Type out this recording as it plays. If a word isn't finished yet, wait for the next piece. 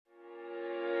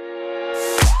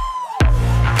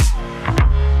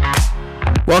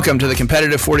Welcome to the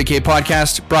Competitive 40K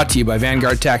podcast, brought to you by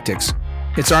Vanguard Tactics.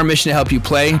 It's our mission to help you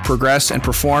play, progress, and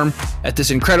perform at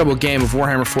this incredible game of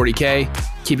Warhammer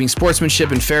 40K, keeping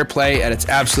sportsmanship and fair play at its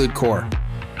absolute core.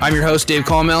 I'm your host, Dave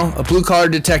Colmel, a blue-collar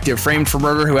detective framed for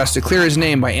murder who has to clear his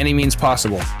name by any means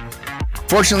possible.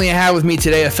 Fortunately, I have with me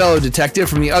today a fellow detective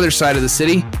from the other side of the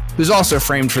city who's also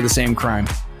framed for the same crime.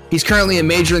 He's currently a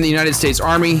major in the United States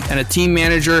Army and the team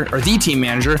manager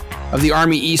of the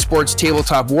Army eSports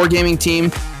tabletop wargaming team,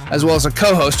 as well as a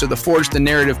co-host of the Forge the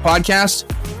Narrative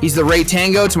podcast. He's the Ray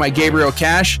Tango to my Gabriel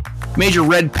Cash, Major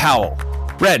Red Powell.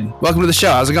 Red, welcome to the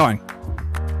show. How's it going?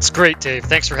 It's great, Dave.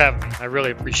 Thanks for having me. I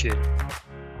really appreciate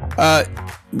it.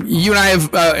 You and I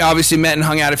have obviously met and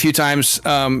hung out a few times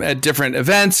at different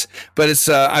events, but it's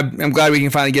I'm glad we can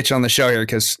finally get you on the show here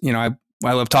because, you know,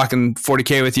 I love talking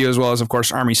 40K with you as well as, of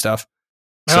course, Army stuff.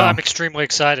 So. I'm extremely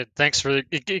excited. Thanks for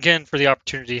the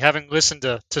opportunity. Having listened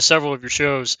to several of your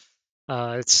shows,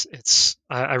 I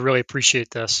really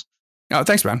appreciate this. Oh,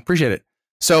 thanks, man. Appreciate it.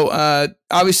 So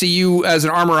obviously you as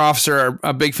an armor officer are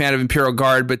a big fan of Imperial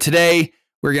Guard, but today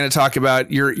we're going to talk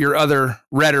about your other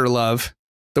redder love,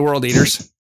 the World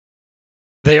Eaters.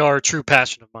 They are a true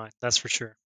passion of mine. That's for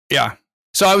sure. Yeah.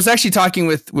 So I was actually talking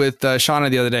with Shauna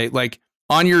the other day, like,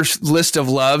 on your list of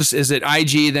loves, is it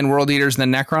IG, then World Eaters,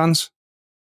 then Necrons?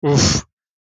 Oof,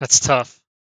 that's tough.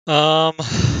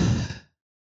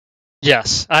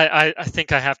 Yes, I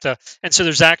think I have to. And so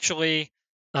there's actually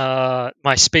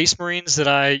my Space Marines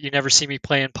that you never see me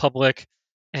play in public,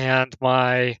 and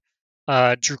my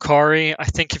Drukhari. I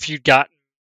think if you'd gotten,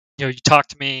 you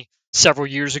talked to me several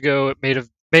years ago, it may have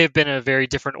been a very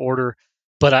different order,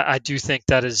 but I do think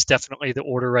that is definitely the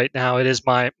order right now. It is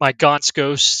my Gaunt's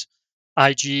Ghosts,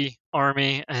 IG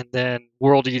Army, and then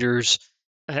World Eaters,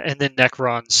 and then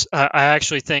Necrons. I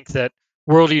actually think that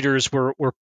World Eaters were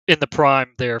in the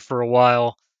prime there for a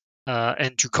while,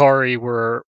 and Drukhari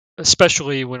were,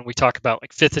 especially when we talk about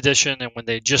like 5th edition and when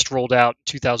they just rolled out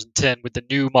in 2010 with the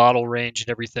new model range and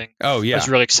everything. Oh, yeah. I was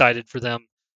really excited for them,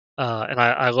 and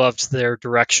I loved their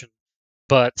direction.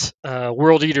 But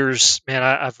World Eaters, man,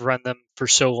 I've run them for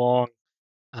so long,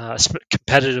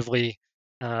 competitively.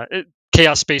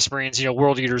 Chaos Space Marines,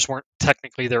 World Eaters weren't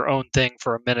technically their own thing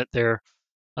for a minute there,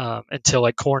 until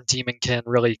like Khorne Demonkin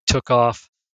really took off.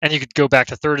 And you could go back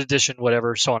to 3rd edition,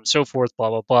 whatever, so on and so forth, blah,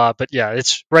 blah, blah. But yeah,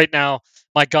 it's right now,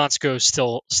 my Gaunt's Ghost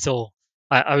still,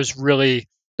 I was really,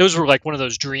 those were like one of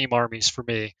those dream armies for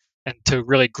me. And to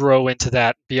really grow into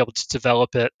that, be able to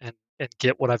develop it and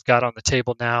get what I've got on the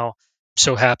table now, I'm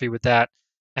so happy with that.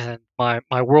 And my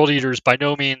World Eaters by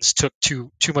no means took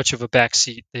too much of a back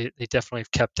seat. They definitely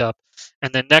have kept up.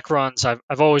 And then Necrons,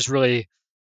 I've always really,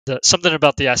 something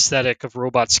about the aesthetic of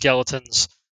robot skeletons.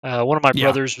 One of my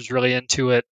brothers was really into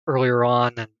it earlier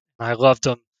on, and I loved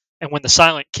them. And when the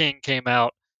Silent King came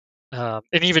out, and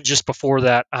even just before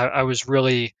that, I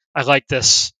liked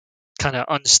this kind of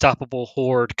unstoppable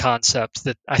horde concept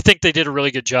that I think they did a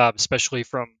really good job, especially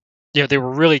from, they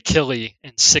were really killy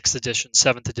in 6th edition,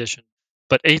 7th edition.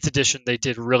 But 8th edition, they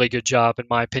did a really good job, in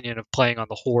my opinion, of playing on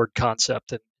the horde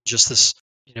concept and just this,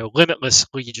 limitless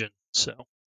legion. So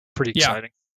pretty exciting.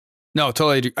 No, I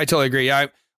totally agree.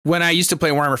 When I used to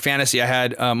play Warhammer Fantasy, I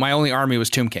had my only army was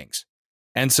Tomb Kings,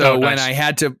 and so when I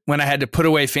had to put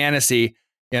away Fantasy,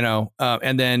 and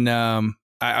then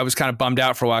I was kind of bummed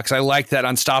out for a while because I liked that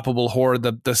unstoppable horde,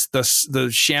 the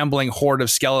shambling horde of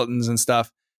skeletons and stuff,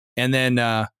 and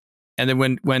then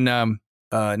when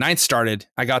Ninth started,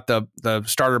 I got the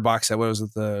starter box that was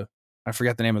I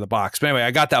forgot the name of the box. But anyway, I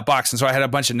got that box. And so I had a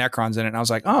bunch of Necrons in it. And I was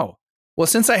like, oh, well,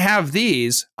 since I have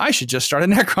these, I should just start a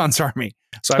Necrons army.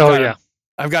 So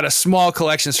I've got a small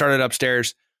collection started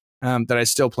upstairs that I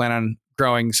still plan on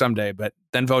growing someday. But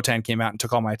then Votann came out and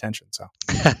took all my attention. So,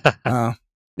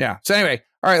 yeah. So anyway,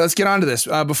 all right, let's get on to this.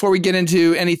 Before we get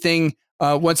into anything,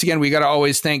 once again, we got to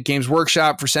always thank Games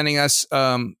Workshop for sending us,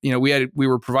 we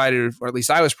were provided, or at least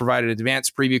I was provided,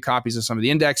 advanced preview copies of some of the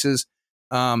indexes,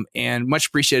 and much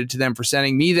appreciated to them for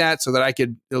sending me that so that I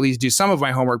could at least do some of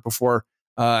my homework before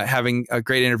having a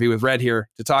great interview with Red here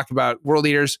to talk about World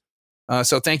Eaters.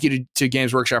 So thank you to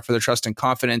Games Workshop for their trust and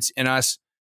confidence in us.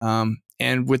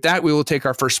 And with that, we will take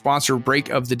our first sponsor break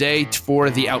of the day for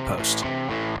The Outpost.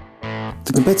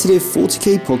 The Competitive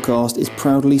 40K podcast is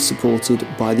proudly supported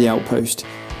by The Outpost,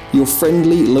 your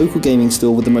friendly local gaming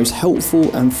store with the most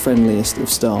helpful and friendliest of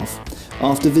staff.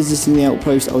 After visiting The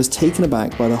Outpost, I was taken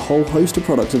aback by the whole host of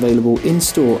products available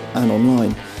in-store and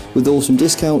online. With awesome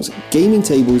discounts, gaming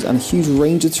tables and a huge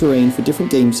range of terrain for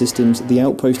different game systems, The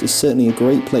Outpost is certainly a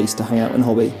great place to hang out and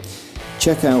hobby.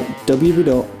 Check out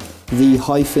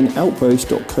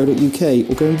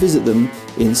www.the-outpost.co.uk or go and visit them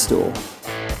in store.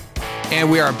 And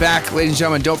we are back, ladies and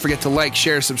gentlemen. Don't forget to like,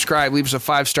 share, subscribe, leave us a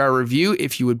 5-star review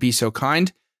if you would be so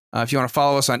kind. If you want to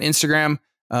follow us on Instagram,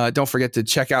 don't forget to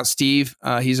check out Steve.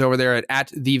 He's over there at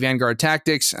the Vanguard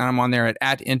Tactics, and I'm on there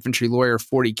at Infantry Lawyer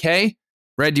 40K.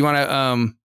 Red, do you want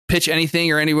to pitch anything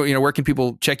or anywhere? Where can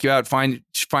people check you out, find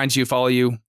you, follow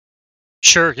you?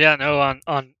 Sure. Yeah. No.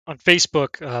 On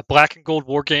Facebook, Black and Gold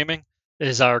Wargaming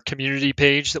is our community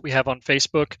page that we have on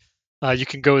Facebook. You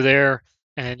can go there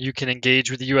and you can engage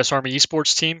with the U.S. Army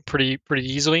eSports team pretty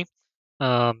easily.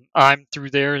 I'm through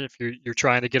there. If you're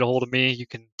trying to get a hold of me, you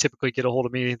can typically get a hold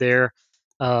of me there.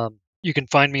 You can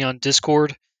find me on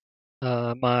Discord.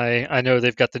 I know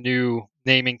they've got the new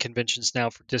naming conventions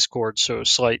now for Discord, so a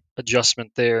slight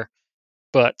adjustment there.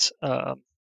 But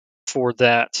for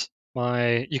that,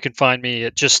 you can find me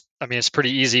at it's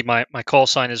pretty easy. My call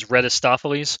sign is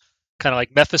Redistopheles, kind of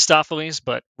like Mephistopheles,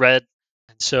 but red.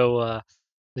 And so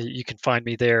you can find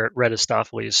me there at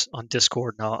Redistopheles on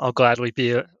Discord, and I'll gladly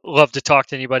love to talk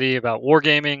to anybody about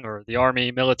wargaming or the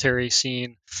Army military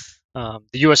scene. The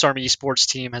U.S. Army eSports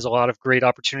team has a lot of great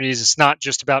opportunities. It's not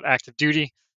just about active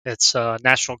duty. It's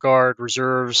National Guard,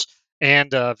 reserves,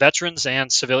 and veterans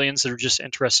and civilians that are just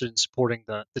interested in supporting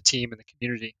the team and the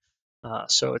community.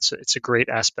 So it's a great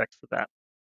aspect for that.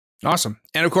 Awesome.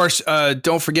 And of course,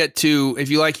 don't forget to, if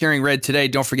you like hearing Red today,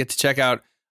 don't forget to check out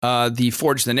the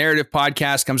Forge the Narrative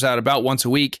podcast. Comes out about once a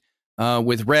week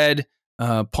with Red,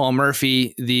 Paul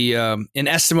Murphy, the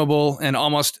inestimable and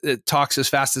almost talks as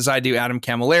fast as I do, Adam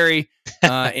Camilleri,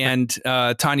 and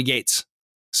Tanya Gates.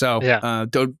 So yeah.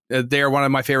 They're one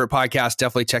of my favorite podcasts.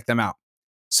 Definitely check them out.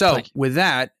 So with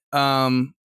that,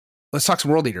 let's talk some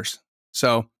world eaters.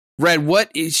 So Red, what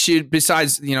should,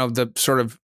 besides, the sort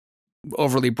of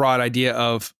overly broad idea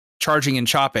of charging and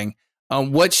chopping,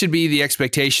 what should be the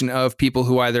expectation of people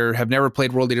who either have never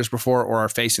played world eaters before or are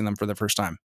facing them for the first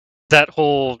time? That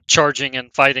whole charging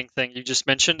and fighting thing you just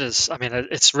mentioned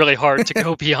it's really hard to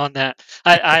go beyond that.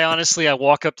 I honestly, I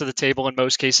walk up to the table in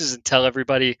most cases and tell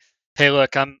everybody, hey,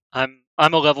 look, I'm a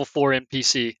level 4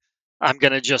 NPC. I'm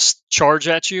going to just charge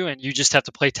at you and you just have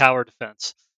to play tower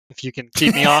defense. If you can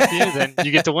keep me off you, then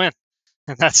you get to win.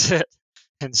 And that's it.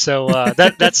 And so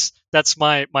that's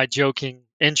my joking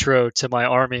intro to my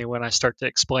army when I start to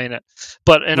explain it.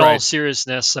 But in all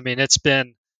seriousness, it's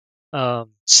been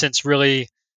since really,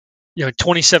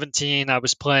 2017, I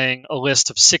was playing a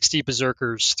list of 60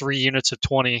 berserkers, 3 units of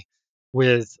 20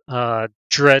 with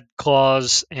dread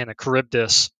claws and a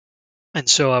Charybdis. And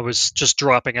so I was just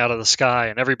dropping out of the sky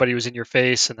and everybody was in your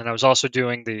face. And then I was also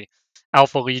doing the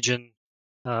Alpha Legion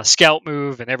scout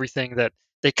move and everything that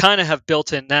they kind of have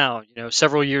built in now.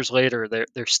 Several years later,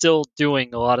 they're still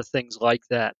doing a lot of things like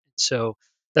that. So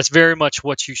that's very much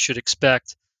what you should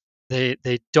expect.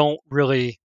 They don't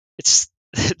really,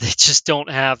 they just don't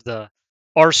have the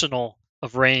arsenal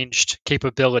of ranged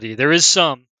capability. There is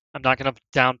some, I'm not going to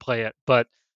downplay it, but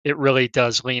it really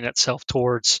does lean itself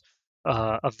towards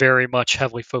a very much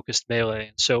heavily focused melee.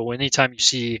 And so anytime you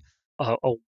see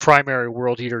a primary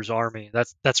world eater's army,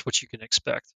 that's what you can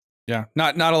expect. Yeah,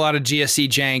 not a lot of GSC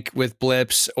jank with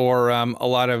blips or a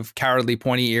lot of cowardly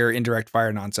pointy ear indirect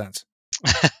fire nonsense.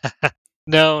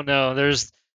 No,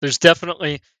 there's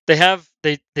definitely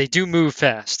they do move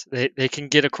fast. They can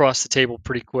get across the table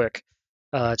pretty quick.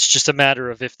 It's just a matter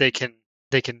of if they can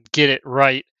get it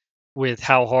right with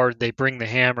how hard they bring the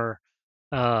hammer.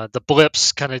 The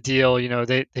blips kind of deal,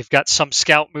 they've got some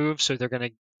scout moves, so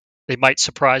they might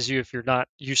surprise you if you're not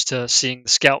used to seeing the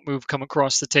scout move come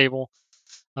across the table.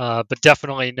 But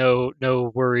definitely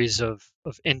no worries of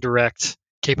indirect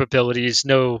capabilities.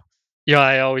 No,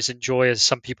 I always enjoy, as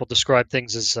some people describe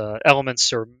things as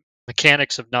elements or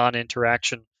mechanics of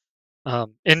non-interaction.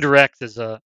 Indirect is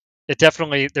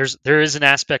there is an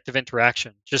aspect of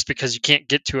interaction. Just because you can't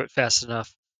get to it fast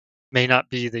enough may not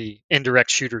be the indirect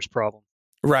shooter's problem.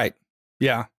 Right.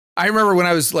 Yeah. I remember when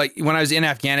I was in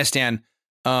Afghanistan,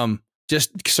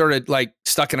 just sort of like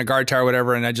stuck in a guard tower or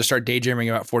whatever, and I just started daydreaming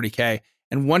about 40K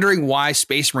and wondering why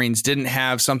Space Marines didn't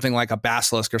have something like a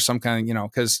basilisk or some kind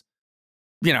of, because,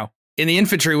 in the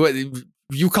infantry, what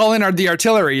you call in the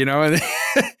artillery,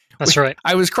 That's right.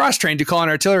 I was cross-trained to call in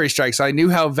artillery strikes, so I knew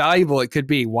how valuable it could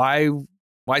be. Why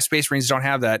Space Marines don't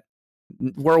have that?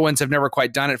 Whirlwinds have never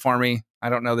quite done it for me. I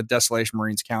don't know that Desolation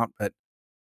Marines count, but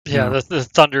yeah, the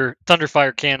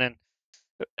Thunderfire cannon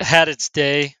had its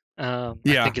day. I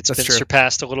think it's been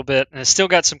surpassed a little bit, and it's still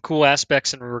got some cool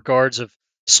aspects in regards of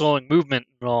slowing movement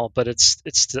and all, but it's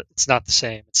not the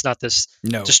same. It's not this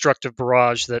destructive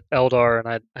barrage that Eldar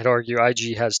and I'd argue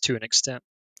IG has to an extent.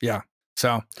 Yeah. So,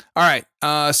 all right.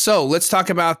 So let's talk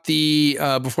about the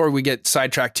before we get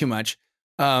sidetracked too much,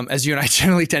 as you and I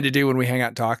generally tend to do when we hang out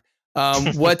and talk.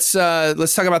 Let's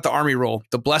talk about the army roll,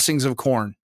 the blessings of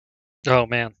Khorne. Oh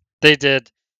man, they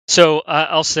did. So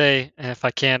I'll say, if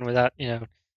I can, without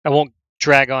I won't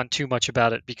drag on too much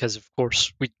about it because, of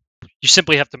course, you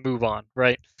simply have to move on,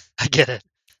 right? I get it.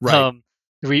 Right.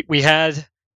 We had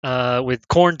with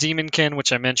Khorne Demonkin,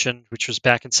 which I mentioned, which was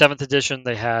back in 7th edition.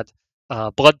 They had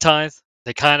Blood Tithe.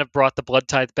 They kind of brought the Blood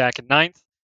Tithe back in 9th,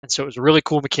 and so it was a really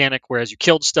cool mechanic. Whereas you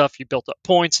killed stuff, you built up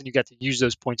points, and you got to use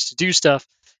those points to do stuff.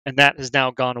 And that has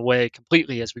now gone away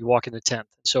completely as we walk into 10th.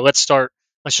 So let's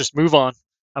just move on.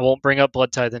 I won't bring up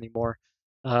Blood Tithe anymore.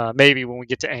 Maybe when we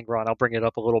get to Angron, I'll bring it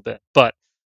up a little bit. But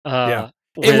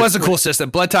it was a cool system.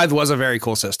 Blood Tithe was a very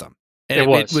cool system. And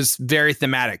it was very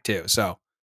thematic too. So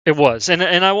it was. And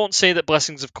I won't say that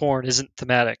Blessings of Khorne isn't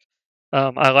thematic.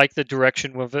 I like the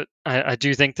direction of it. I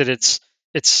do think that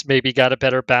it's maybe got a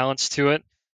better balance to it.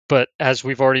 But as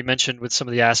we've already mentioned with some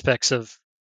of the aspects of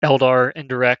Eldar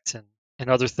Indirect and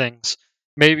other things,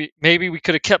 maybe we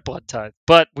could have kept Blood Tithe,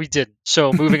 but we didn't.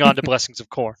 So moving on to Blessings of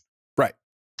Khorne. Right.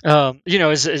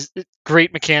 Is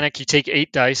great mechanic. You take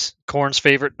 8 dice. Khorne's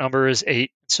favorite number is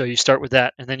 8, so you start with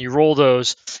that, and then you roll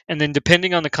those, and then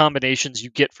depending on the combinations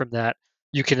you get from that,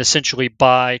 you can essentially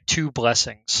buy 2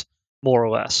 blessings, more or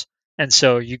less. And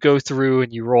so you go through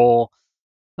and you roll,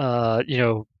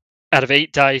 out of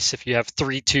 8 dice, if you have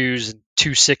 3 2s and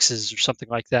 2 6s or something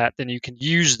like that, then you can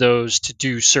use those to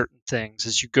do certain things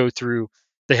as you go through.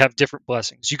 They have different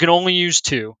blessings. You can only use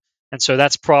 2, and so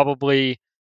that's probably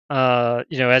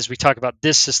as we talk about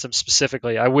this system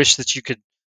specifically, I wish that you could,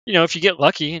 if you get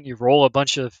lucky and you roll a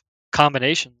bunch of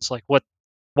combinations, like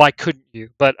why couldn't you?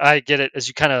 But I get it as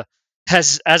you kind of,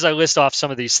 as I list off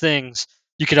some of these things,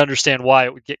 you can understand why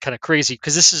it would get kind of crazy,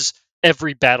 because this is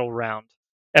every battle round.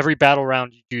 Every battle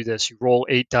round you do this, you roll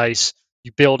 8 dice,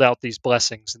 you build out these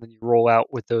blessings, and then you roll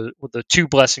out with the 2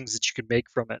 blessings that you can make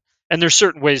from it. And there's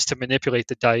certain ways to manipulate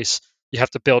the dice. You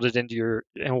have to build it into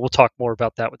and we'll talk more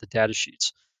about that with the data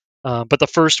sheets. But the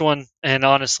first one, and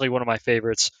honestly one of my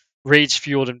favorites, Rage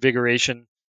Fueled Invigoration.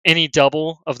 Any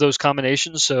double of those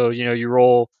combinations. So you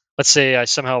roll. Let's say I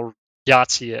somehow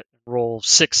Yahtzee it, roll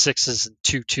 6 6s and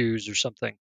 2 2s or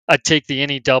something. I'd take the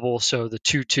any double, so the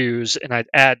 2 2s, and I'd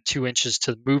add 2 inches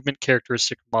to the movement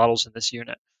characteristic models in this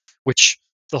unit, which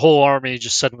the whole army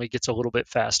just suddenly gets a little bit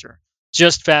faster,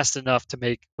 just fast enough to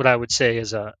make what I would say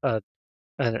is an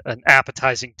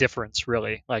appetizing difference.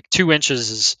 Really, like 2 inches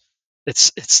is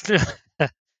it's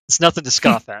it's nothing to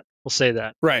scoff at. We'll say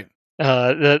that. Right.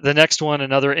 The next one,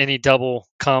 another any double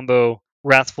combo,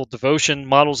 Wrathful Devotion.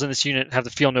 Models in this unit have the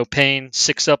Feel No Pain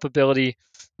 6-up ability.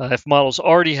 If models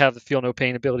already have the Feel No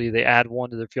Pain ability, they add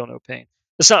 1 to their Feel No Pain.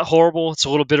 It's not horrible. It's a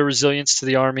little bit of resilience to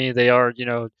the army. They are,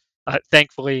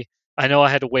 thankfully, I know I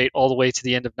had to wait all the way to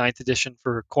the end of 9th edition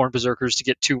for Khorne Berzerkers to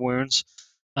get 2 wounds,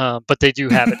 but they do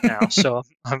have it now, so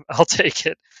I'll take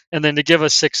it. And then to give a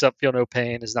 6-up Feel No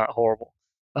Pain is not horrible.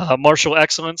 Martial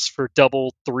Excellence for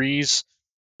double 3s.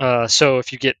 So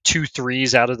if you get 2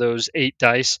 3s out of those 8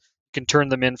 dice, you can turn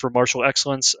them in for Martial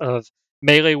Excellence of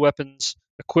melee weapons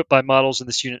equipped by models in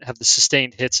this unit have the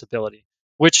Sustained Hits ability,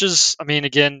 which is,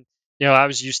 again, I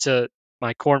was used to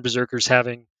my Khorne Berserkers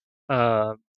having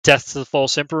Death to the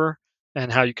False Emperor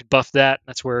and how you could buff that.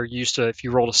 That's where you used to, if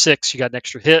you rolled a 6, you got an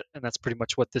extra hit, and that's pretty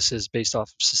much what this is based off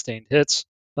of Sustained Hits.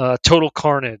 Total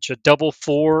Carnage, a double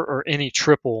 4 or any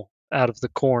triple out of the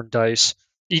Khorne dice.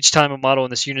 Each time a model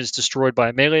in this unit is destroyed by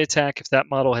a melee attack, if that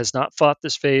model has not fought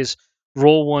this phase,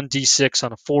 roll 1d6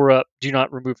 on a 4-up. Do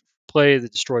not remove it from play. The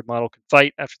destroyed model can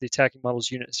fight after the attacking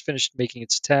model's unit has finished making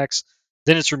its attacks.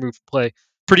 Then it's removed from play.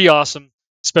 Pretty awesome,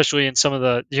 especially in some of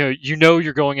the,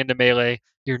 you're going into melee.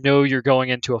 You're going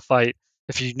into a fight.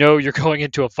 If you're going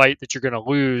into a fight that you're going to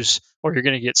lose or you're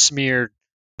going to get smeared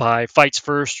by fights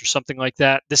first or something like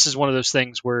that, this is one of those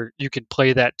things where you can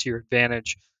play that to your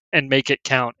advantage and make it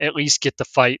count. At least get the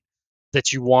fight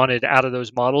that you wanted out of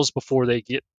those models before they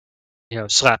get,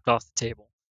 slapped off the table.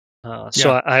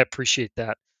 So I appreciate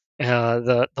that.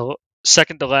 The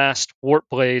second to last, Warp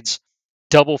Blades,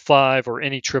 double 5 or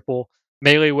any triple.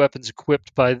 Melee weapons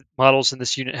equipped by models in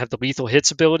this unit have the Lethal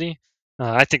Hits ability.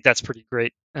 I think that's pretty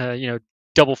great.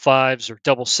 Double 5s or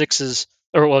double 6s,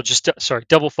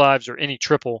 double 5s or any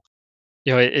triple.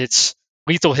 It's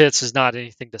Lethal Hits is not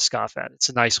anything to scoff at. It's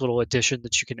a nice little addition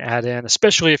that you can add in,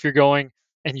 especially if you're going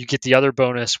and you get the other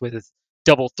bonus with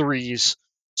double 3s.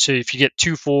 So if you get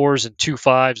 2 4s and 2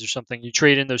 5s or something, you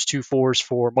trade in those 2 4s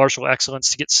for Martial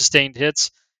Excellence to get sustained hits,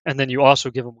 and then you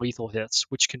also give them lethal hits,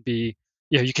 which can be,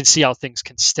 you can see how things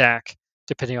can stack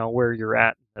depending on where you're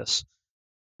at in this.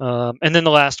 And then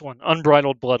the last one,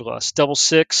 Unbridled Bloodlust, double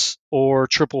 6 or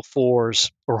triple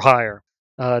 4s or higher.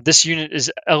 This unit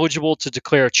is eligible to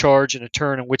declare a charge in a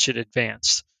turn in which it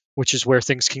advanced, which is where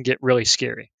things can get really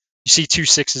scary. You see 2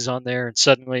 6s on there, and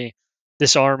suddenly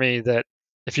this army that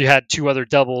if you had 2 other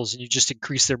doubles and you just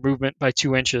increase their movement by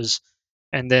 2 inches,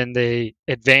 and then they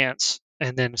advance,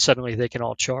 and then suddenly they can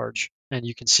all charge. And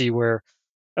you can see where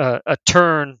a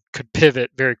turn could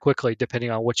pivot very quickly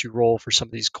depending on what you roll for some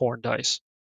of these corn dice.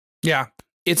 Yeah.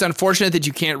 It's unfortunate that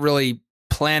you can't really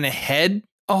plan ahead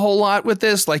a whole lot with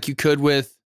this like you could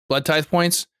with blood tithe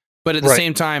points. But at the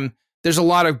same time, there's a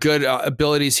lot of good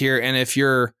abilities here. And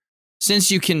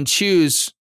since you can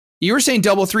choose, you were saying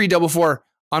double 3, double 4.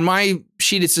 On my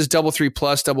sheet, it says double 3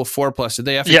 plus, double 4 plus. Did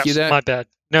they FAQ that? My bad.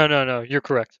 No. You're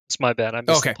correct. It's my bad. I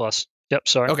missed the plus. Yep.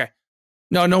 Sorry. Okay.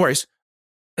 No worries.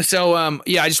 So,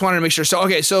 I just wanted to make sure.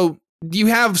 So, so you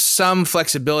have some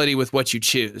flexibility with what you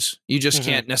choose. You just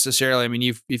can't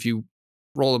necessarily, if you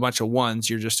roll a bunch of 1s,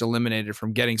 you're just eliminated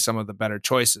from getting some of the better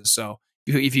choices. So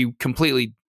if you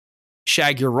completely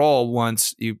shag your roll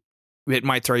once, it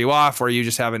might throw you off, or you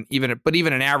just haven't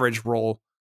even an average roll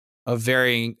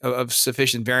of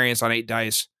sufficient variance on 8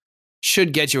 dice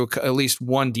should get you at least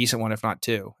one decent one, if not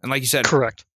 2. And like you said,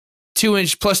 correct. 2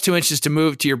 inches to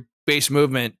move to your base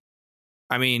movement.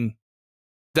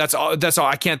 That's all.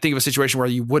 I can't think of a situation where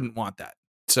you wouldn't want that.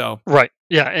 So right,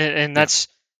 yeah, and that's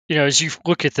as you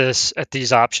look at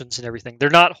these options and everything, they're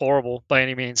not horrible by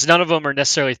any means. None of them are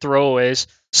necessarily throwaways.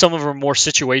 Some of them are more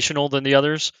situational than the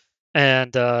others,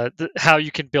 and how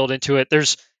you can build into it.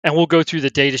 And we'll go through the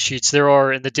data sheets. There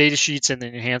are in the data sheets and the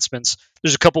enhancements.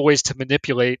 There's a couple ways to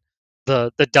manipulate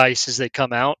the dice as they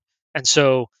come out, and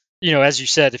so as you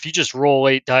said, if you just roll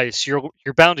 8 dice, you're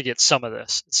bound to get some of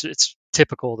this. It's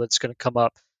typical that's going to come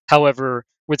up. However,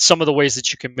 with some of the ways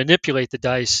that you can manipulate the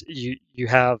dice, you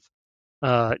can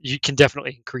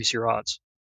definitely increase your odds.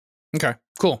 Okay,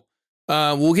 cool.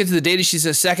 We'll get to the data sheets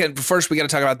in a second, but first we got to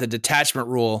talk about the detachment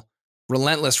rule,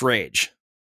 Relentless Rage.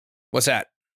 What's that?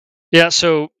 Yeah,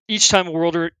 so each time a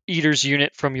World Eater's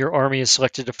unit from your army is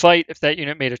selected to fight, if that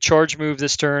unit made a charge move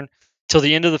this turn, till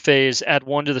the end of the phase, add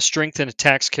 1 to the strength and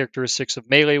attacks characteristics of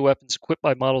melee weapons equipped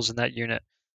by models in that unit.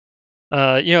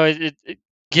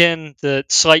 Again, the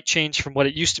slight change from what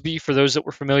it used to be for those that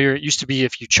were familiar. It used to be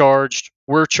if you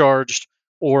were charged,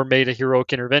 or made a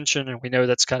heroic intervention, and we know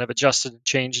that's kind of adjusted and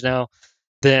changed now,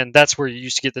 then that's where you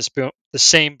used to get the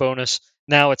same bonus.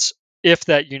 Now it's if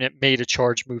that unit made a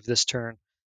charge move this turn.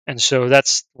 And so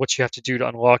that's what you have to do to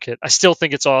unlock it. I still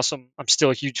think it's awesome. I'm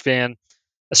still a huge fan,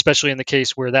 especially in the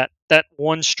case where that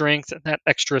 1 strength and that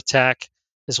extra attack,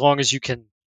 as long as you can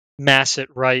mass it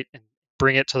right and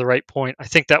bring it to the right point, I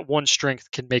think that 1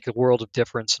 strength can make a world of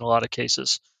difference in a lot of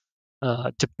cases,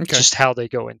 just how they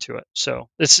go into it. So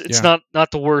it's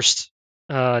not the worst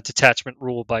detachment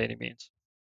rule by any means.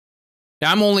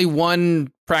 Now, I'm only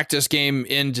 1 practice game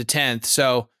into 10th,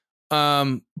 so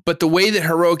but the way that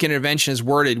heroic intervention is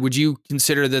worded, would you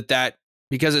consider that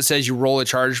because it says you roll a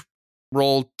charge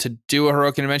roll to do a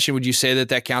heroic intervention, would you say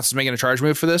that counts as making a charge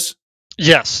move for this?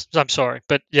 Yes, I'm sorry,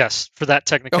 but yes, for that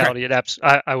technicality,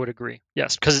 I would agree.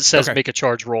 Yes, because it says make a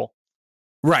charge roll.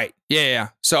 Right. Yeah.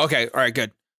 So okay, all right,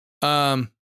 good.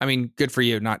 Good for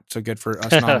you, not so good for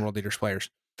us non-World Eaters players.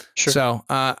 Sure. So,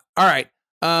 all right.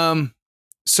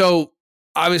 So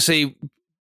obviously,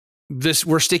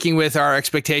 we're sticking with our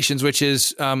expectations, which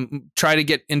is try to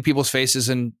get in people's faces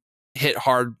and hit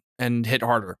hard and hit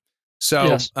harder. So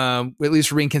yes. At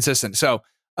least we're being consistent. So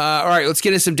all right, let's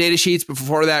get into some data sheets. But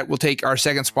before that, we'll take our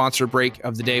second sponsor break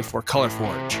of the day for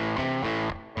ColorForge.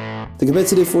 The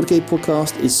Competitive 40k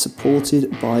podcast is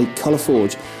supported by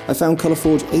ColorForge. I found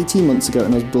ColorForge 18 months ago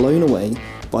and I was blown away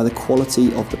by the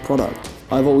quality of the product.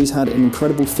 I've always had an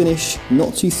incredible finish,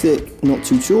 not too thick, not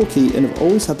too chalky, and have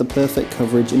always had the perfect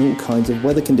coverage in all kinds of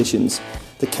weather conditions.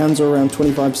 The cans are around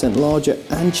 25% larger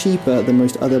and cheaper than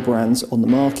most other brands on the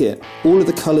market. All of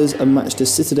the colours are matched to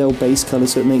Citadel base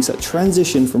colours, so it makes that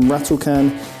transition from rattle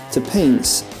can to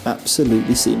paints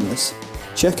absolutely seamless.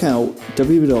 Check out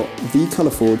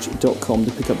www.thecolorforge.com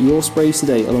to pick up your sprays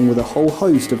today, along with a whole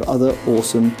host of other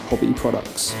awesome hobby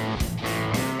products.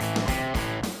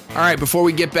 All right, before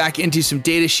we get back into some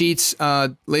data sheets,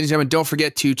 ladies and gentlemen, don't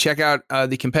forget to check out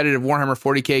the Competitive Warhammer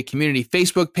 40k community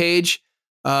Facebook page.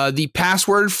 The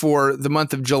password for the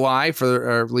month of July,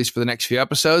 or at least for the next few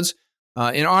episodes,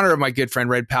 in honor of my good friend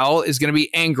Red Powell, is going to be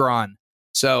Angron.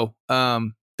 So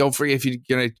don't forget, if you're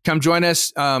going to come join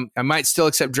us, I might still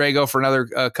accept Drago for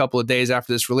another couple of days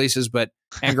after this releases, but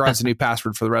Angron's a new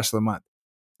password for the rest of the month.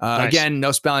 Nice. Again,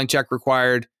 no spelling check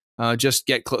required. Just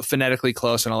get phonetically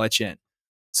close and I'll let you in.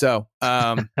 So,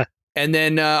 And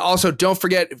then also don't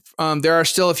forget, there are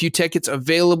still a few tickets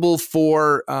available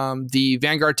for the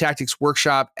Vanguard Tactics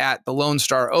Workshop at the Lone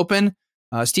Star Open.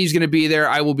 Steve's going to be there.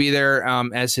 I will be there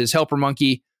as his helper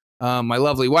monkey. My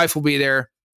lovely wife will be there.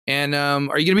 And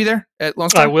are you going to be there at Lone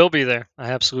Star? I will be there.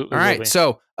 I absolutely will be. All right.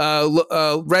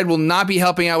 So Red will not be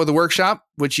helping out with the workshop,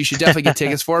 which you should definitely get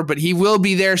tickets for, but he will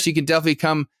be there. So you can definitely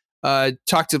come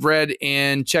talk to Red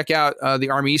and check out the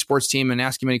Army eSports team and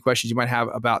ask him any questions you might have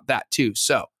about that too.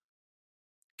 So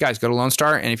guys, go to Lone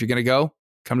Star. And if you're going to go,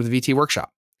 come to the VT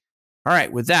workshop. All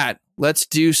right. With that, let's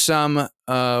do some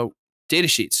data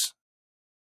sheets.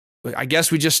 I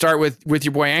guess we just start with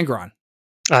your boy Angron.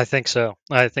 I think so.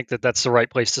 I think that's the right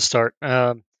place to start.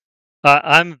 I'm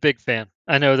a big fan.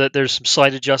 I know that there's some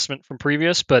slight adjustment from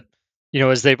previous, but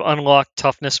as they've unlocked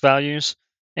toughness values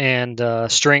and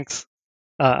strength,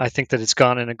 I think that it's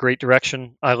gone in a great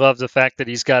direction. I love the fact that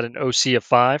he's got an OC of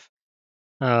 5,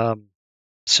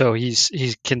 so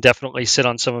he can definitely sit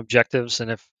on some objectives,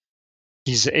 and if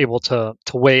he's able to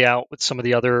weigh out with some of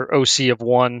the other OC of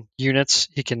 1 units,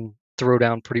 he can throw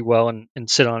down pretty well and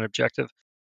sit on an objective.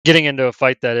 Getting into a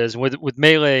fight, that is, with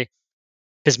melee,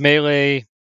 his melee,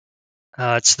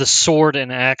 it's the sword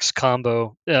and axe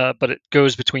combo, but it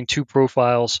goes between 2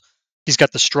 profiles. He's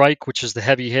got the strike, which is the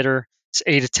heavy hitter. It's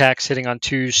 8 attacks hitting on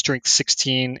 2, strength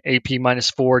 16, AP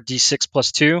 -4, D6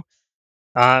 +2.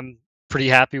 I'm pretty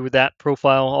happy with that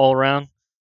profile all around.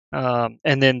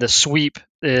 And then the sweep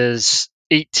is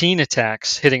 18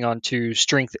 attacks hitting on 2,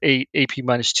 strength 8, AP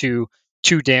 -2,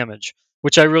 2 damage,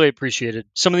 which I really appreciated.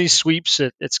 Some of these sweeps,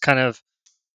 it's kind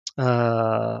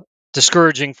of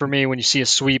discouraging for me when you see a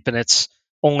sweep and it's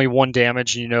only 1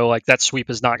 damage, and like that sweep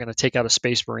is not going to take out a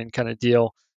Space Marine kind of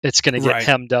deal. It's going to get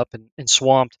hemmed up and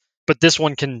swamped. But this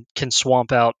one can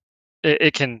swamp out.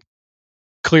 It can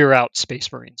clear out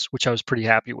Space Marines, which I was pretty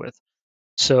happy with.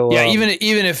 So yeah,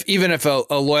 even if a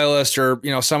loyalist or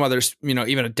some others,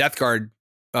 even a Death Guard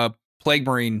Plague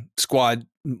Marine squad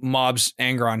mobs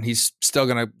Angron, he's still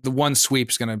the one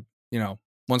sweep's gonna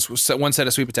one set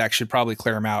of sweep attacks should probably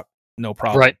clear him out, no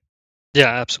problem. Right. Yeah,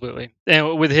 absolutely.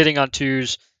 And with hitting on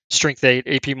 2s, strength 8,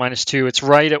 AP -2, it's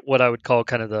right at what I would call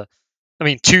kind of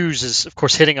 2s is, of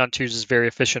course, hitting on 2s is very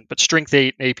efficient, but strength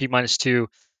 8 and AP -2,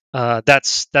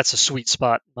 that's a sweet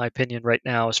spot, in my opinion, right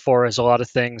now, as far as a lot of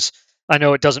things. I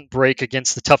know it doesn't break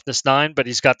against the toughness 9, but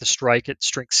he's got the strike at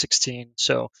strength 16,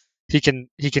 so he can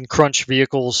crunch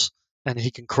vehicles and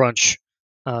he can crunch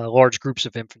large groups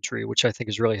of infantry, which I think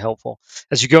is really helpful.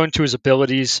 As you go into his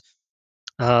abilities,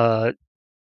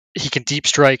 he can deep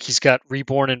strike. He's got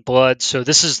Reborn in Blood. So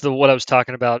this is what I was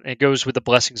talking about, and it goes with the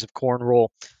Blessings of Khorne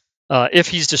roll. If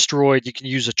he's destroyed, you can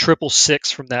use a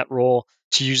 666 from that roll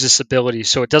to use this ability.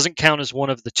 So it doesn't count as one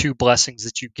of the 2 blessings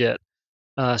that you get.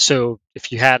 So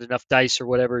if you had enough dice or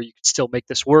whatever, you could still make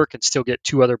this work and still get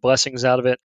 2 other blessings out of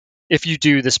it. If you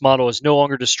do, this model is no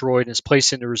longer destroyed and is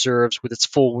placed into reserves with its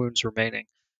full wounds remaining,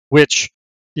 which,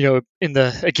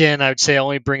 again, I would say I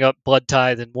only bring up Blood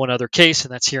Tithe in one other case,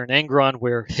 and that's here in Angron,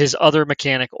 where his other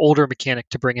mechanic, older mechanic,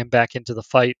 to bring him back into the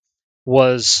fight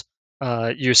was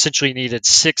you essentially needed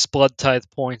 6 Blood Tithe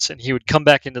points, and he would come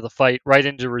back into the fight right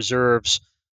into reserves,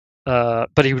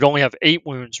 but he would only have 8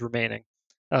 wounds remaining.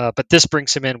 But this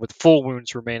brings him in with full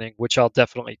wounds remaining, which I'll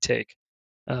definitely take.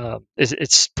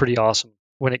 It's pretty awesome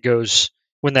when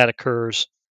that occurs.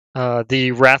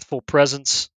 The Wrathful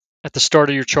Presence. At the start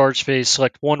of your charge phase,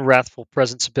 select 1 Wrathful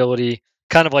Presence ability,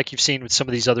 kind of like you've seen with some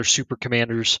of these other super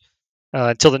commanders.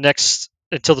 Until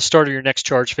the start of your next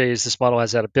charge phase, this model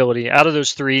has that ability. Out of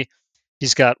those 3,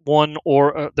 he's got 1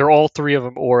 aura. They're all 3 of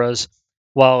them auras.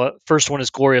 While first one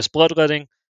is Glorious Bloodletting.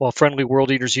 While friendly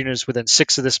World Eaters unit is within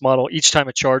 6 of this model, each time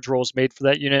a charge roll is made for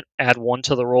that unit, add 1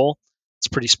 to the roll. It's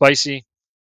pretty spicy.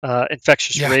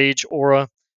 Infectious Rage aura.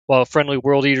 While a friendly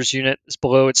World Eaters unit is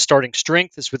below its starting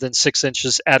strength, is within 6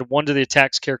 inches, add 1 to the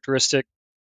attack's characteristic.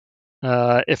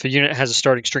 If a unit has a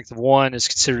starting strength of 1, is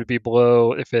considered to be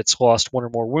below if it's lost 1 or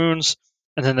more wounds.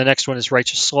 And then the next one is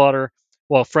Righteous Slaughter.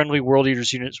 While a friendly World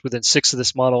Eaters unit is within 6 of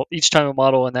this model, each time a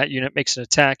model in that unit makes an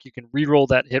attack, you can reroll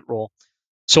that hit roll.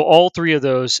 So all 3 of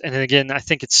those, and then again, I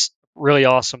think it's really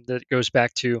awesome that it goes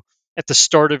back to at the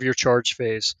start of your charge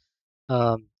phase.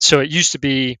 So it used to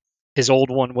be, his old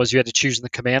one was you had to choose in the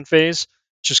command phase,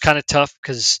 which was kind of tough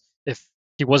because if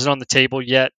he wasn't on the table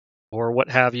yet or what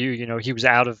have you, he was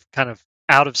out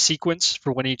of sequence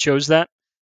for when he chose that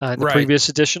in the previous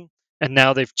edition. And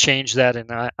now they've changed that,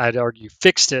 and I'd argue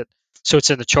fixed it. So it's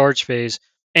in the charge phase,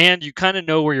 and you kind of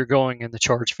know where you're going in the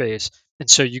charge phase. And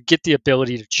so you get the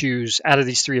ability to choose out of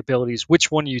these 3 abilities, which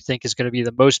one you think is going to be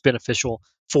the most beneficial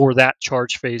for that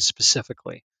charge phase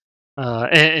specifically.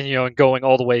 and going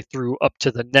all the way through up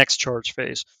to the next charge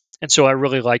phase. And so I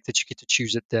really like that you get to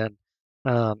choose it then.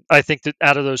 I think that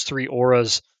out of those 3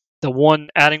 auras,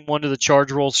 adding one to the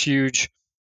charge roll is huge,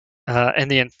 and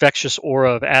the infectious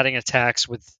aura of adding attacks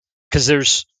because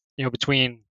there's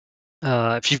between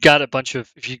if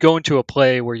you go into a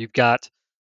play where you've got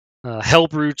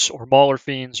Hellbrutes or Mauler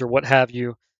Fiends or what have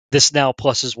you, this now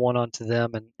pluses 1 onto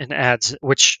them and adds,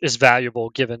 which is valuable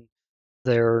given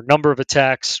their number of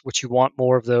attacks, which you want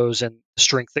more of those, and the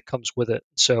strength that comes with it.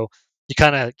 So you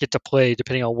kind of get to play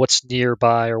depending on what's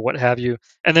nearby or what have you.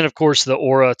 And then, of course, the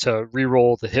aura to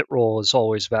reroll the hit roll is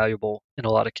always valuable in a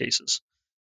lot of cases.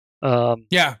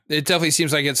 Yeah, it definitely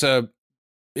seems like you've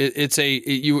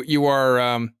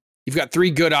got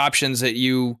 3 good options that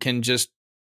you can just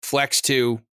flex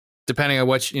to depending on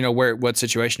what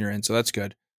situation you're in. So that's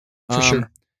good. For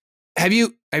sure. Have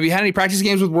you had any practice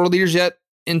games with World Leaders yet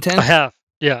in 10th? I have.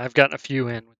 Yeah, I've gotten a few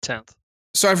in with 10th.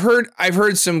 So I've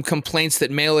heard some complaints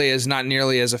that melee is not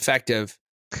nearly as effective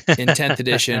in 10th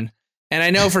edition. And I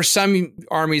know for some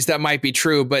armies that might be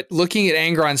true, but looking at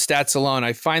Angron stats alone,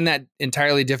 I find that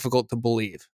entirely difficult to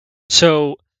believe.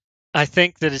 So I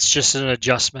think that it's just an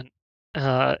adjustment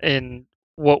in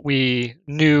what we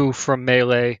knew from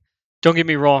melee. Don't get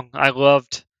me wrong, I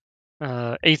loved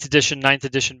 8th edition, 9th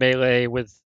edition melee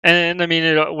and I mean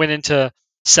it went into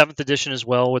 7th edition as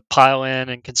well with pile-in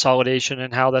and consolidation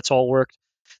and how that's all worked.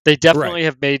 They definitely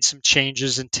have made some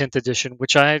changes in 10th edition,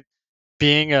 which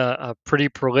being a pretty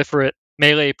proliferate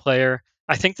melee player,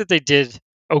 I think that they did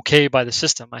okay by the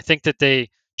system. I think that they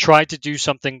tried to do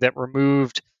something that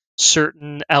removed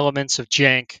certain elements of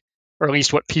jank, or at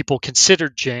least what people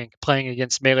considered jank, playing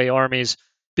against melee armies,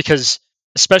 because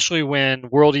especially when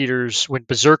when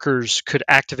berzerkers could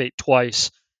activate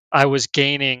twice, I was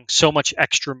gaining so much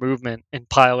extra movement in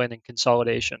pile-in and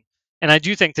consolidation. And I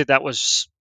do think that was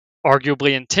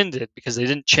arguably intended because they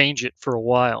didn't change it for a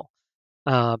while.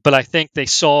 But I think they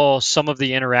saw some of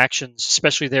the interactions,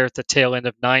 especially there at the tail end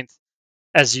of 9th,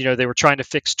 as they were trying to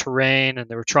fix terrain and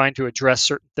they were trying to address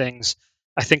certain things.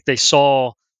 I think they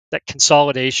saw that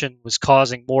consolidation was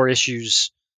causing more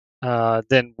issues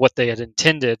than what they had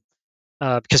intended,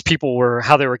 because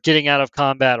how they were getting out of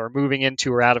combat or moving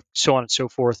into or out of, so on and so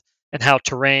forth, and how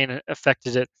terrain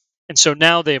affected it. And so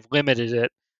now they've limited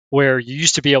it, where you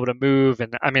used to be able to move.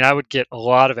 And I mean, I would get a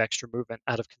lot of extra movement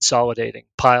out of consolidating,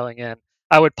 piling in.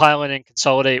 I would pile in and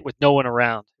consolidate with no one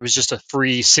around. It was just a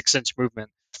free 6-inch movement.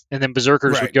 And then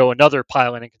berserkers would go another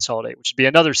pile in and consolidate, which would be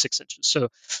another 6 inches. So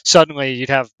suddenly you'd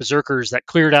have berserkers that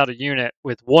cleared out a unit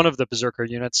with one of the berserker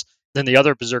units, then the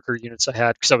other berserker units I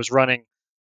had, because I was running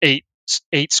eight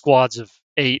squads of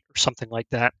 8 or something like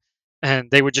that, and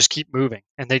they would just keep moving,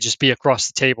 and they'd just be across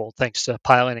the table thanks to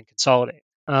pile in and consolidate.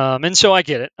 And so I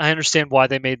get it. I understand why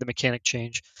they made the mechanic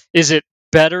change. Is it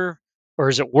better or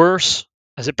is it worse?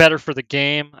 Is it better for the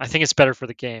game? I think it's better for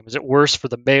the game. Is it worse for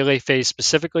the melee phase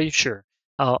specifically? Sure.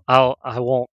 I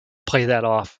won't play that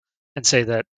off and say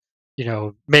that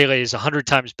melee is 100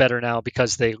 times better now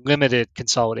because they limited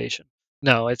consolidation.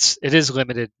 No, it is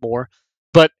limited more,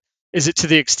 but is it to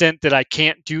the extent that I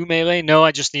can't do melee? No,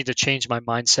 I just need to change my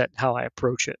mindset and how I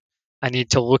approach it. I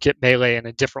need to look at melee in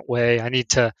a different way. I need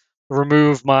to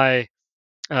remove my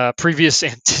previous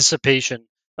anticipation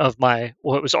of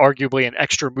what was arguably an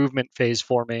extra movement phase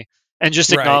for me, and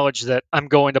just acknowledge that I'm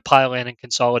going to pile in and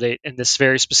consolidate in this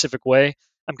very specific way.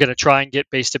 I'm going to try and get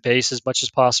base to base as much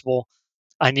as possible.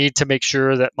 I need to make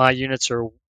sure that my units are,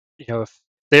 if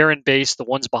they're in base, the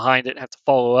ones behind it have to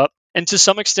follow up. And to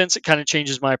some extent, it kind of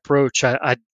changes my approach.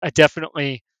 I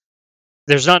definitely,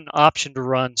 there's not an option to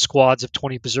run squads of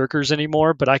 20 berserkers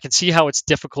anymore, but I can see how it's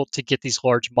difficult to get these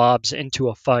large mobs into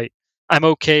a fight. I'm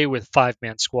okay with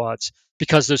 5-man squads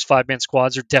because those 5-man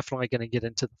squads are definitely going to get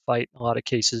into the fight in a lot of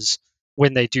cases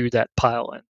when they do that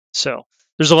pile in. So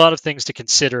there's a lot of things to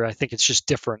consider. I think it's just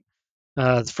different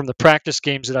from the practice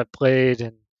games that I've played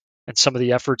and some of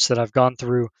the efforts that I've gone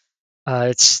through.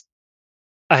 It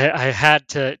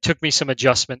took me some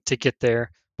adjustment to get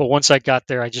there, but once I got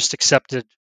there, I just accepted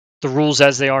the rules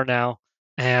as they are now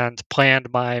and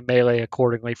planned my melee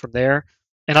accordingly from there.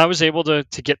 And I was able to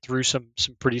get through some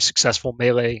pretty successful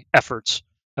melee efforts,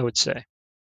 I would say.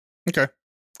 Okay,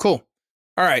 cool.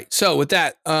 All right. So with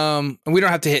that, we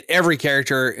don't have to hit every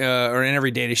character or in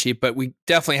every data sheet, but we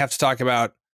definitely have to talk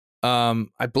about.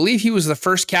 I believe he was the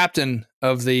first captain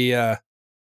of the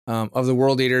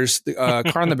World Eaters,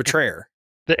 Karn the Betrayer.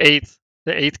 The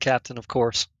eighth captain, of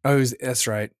course. Oh, that's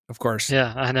right. Of course.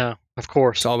 Yeah, I know. Of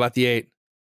course. It's all about the 8.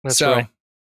 That's right.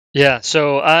 Yeah,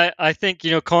 so I think,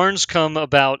 Karns come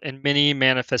about in many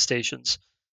manifestations.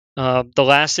 The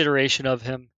last iteration of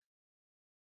him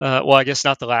well, I guess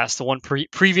not the last, the one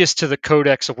previous to the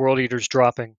Codex of World Eaters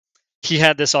dropping. He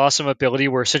had this awesome ability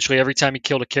where essentially every time he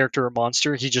killed a character or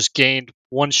monster, he just gained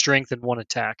 1 strength and 1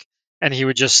 attack. And he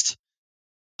would just,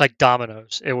 like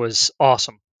dominoes. It was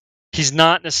awesome. He's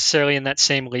not necessarily in that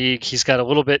same league. He's got a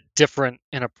little bit different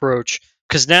in approach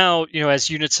because now, as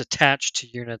units attach to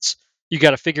units, you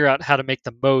got to figure out how to make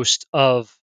the most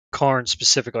of Karn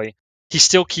specifically. He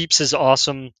still keeps his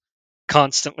awesome,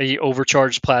 constantly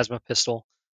overcharged plasma pistol,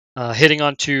 hitting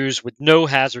on 2s with no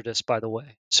hazardous, by the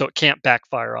way, so it can't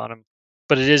backfire on him.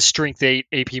 But it is strength 8,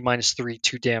 AP -3,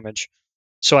 2 damage.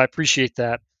 So I appreciate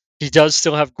that. He does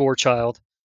still have Gorechild.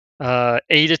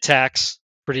 8 attacks,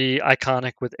 pretty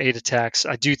iconic with 8 attacks.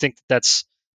 I do think that's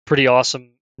pretty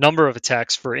awesome number of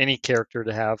attacks for any character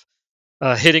to have.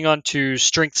 Hitting on 2,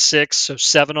 strength 6, so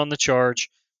 7 on the charge,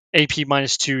 AP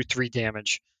 -2, 3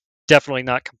 damage. Definitely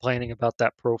not complaining about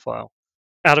that profile.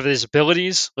 Out of his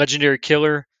abilities, Legendary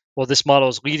Killer. Well, this model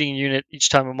is leading unit. Each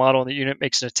time a model in the unit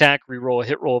makes an attack, reroll a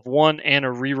hit roll of 1 and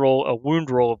reroll a wound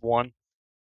roll of 1.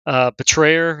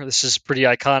 Betrayer. This is pretty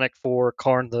iconic for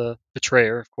Karn the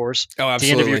Betrayer, of course. Oh, absolutely. At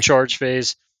the end of your charge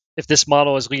phase, if this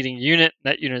model is leading a unit,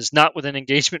 and that unit is not within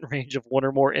engagement range of 1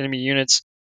 or more enemy units,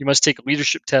 you must take a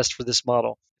leadership test for this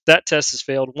model. If that test has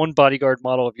failed, 1 bodyguard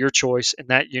model of your choice, and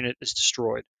that unit is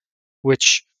destroyed.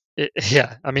 Which,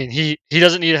 I mean, he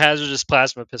doesn't need a hazardous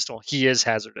plasma pistol. He is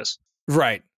hazardous.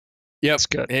 Right. Yep. It's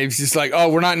good. It's just like, oh,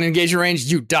 we're not in engagement range.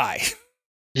 You die.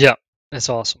 Yeah, that's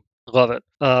awesome. Love it.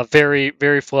 Very,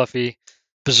 very fluffy.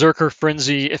 Berserker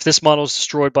Frenzy. If this model is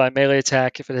destroyed by a melee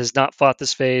attack, if it has not fought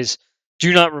this phase,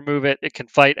 do not remove it. It can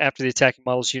fight after the attacking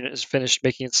model's unit is finished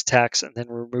making its attacks and then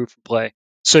removed from play.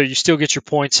 So you still get your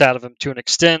points out of him to an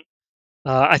extent.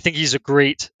 I think he's a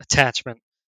great attachment.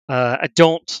 I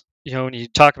don't, when you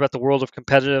talk about the world of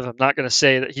competitive, I'm not going to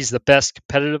say that he's the best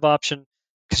competitive option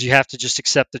because you have to just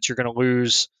accept that you're going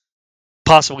to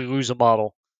possibly lose a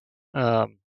model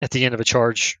at the end of a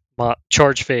charge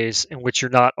phase in which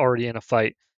you're not already in a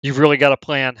fight. You've really got to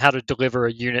plan how to deliver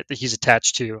a unit that he's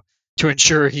attached to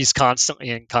ensure he's constantly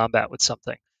in combat with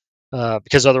something,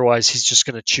 because otherwise he's just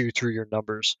going to chew through your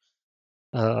numbers.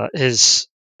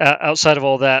 Outside of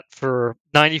all that, for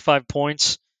 95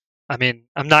 points, I mean,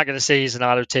 I'm not going to say he's an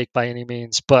auto take by any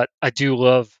means, but I do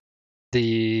love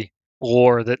the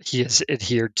lore that he has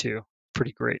adhered to.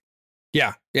 Pretty great.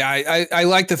 Yeah. I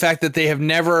like the fact that they have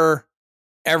never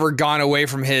ever gone away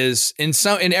from his in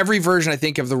every version I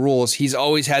think of the rules. He's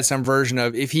always had some version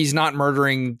of if he's not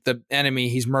murdering the enemy,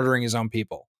 he's murdering his own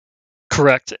people.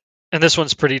 Correct. And this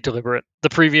one's pretty deliberate. The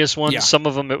previous ones, some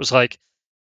of them it was like,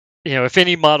 if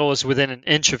any model is within an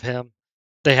inch of him,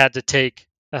 they had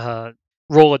to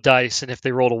roll a dice, and if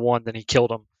they rolled a 1, then he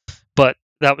killed them. But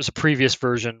that was a previous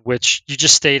version, which you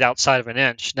just stayed outside of an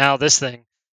inch. Now this thing,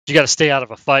 you got to stay out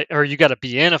of a fight, or you got to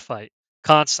be in a fight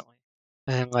constantly.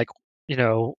 And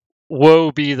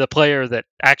woe be the player that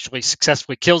actually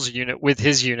successfully kills a unit with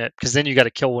his unit, because then you got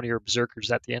to kill one of your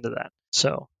berserkers at the end of that.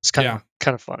 So it's kind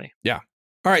of funny. Yeah.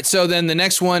 All right. So then the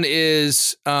next one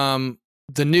is the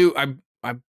new,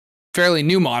 fairly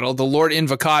new model, the Lord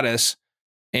Invocatus,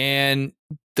 and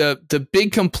the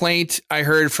big complaint I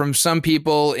heard from some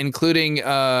people, including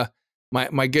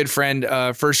my good friend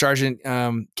First Sergeant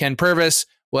Ken Purvis,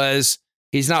 was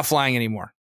he's not flying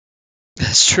anymore.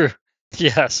 That's true.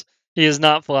 Yes, he is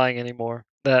not flying anymore.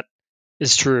 That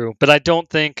is true. But I don't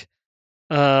think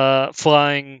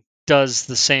flying does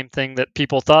the same thing that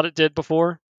people thought it did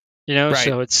before. Right.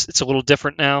 So it's a little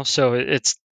different now. So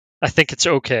I think it's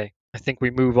okay. I think we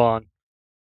move on.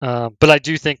 But I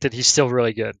do think that he's still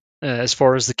really good as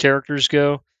far as the characters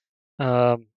go.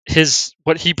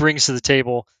 What he brings to the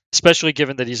table, especially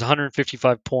given that he's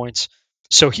 155 points.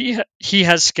 So he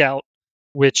has Scout,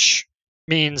 which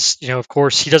means, of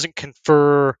course, he doesn't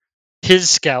confer his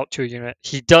Scout to a unit.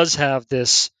 He does have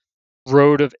this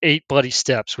road of 8 bloody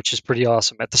steps, which is pretty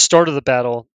awesome. At the start of the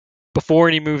battle, before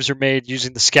any moves are made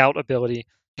using the Scout ability,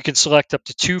 you can select up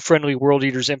to 2 friendly World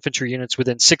Eaters infantry units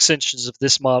within 6 inches of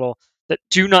this model that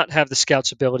do not have the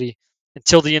Scout's ability.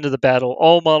 Until the end of the battle,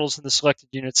 all models in the selected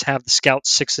units have the Scout's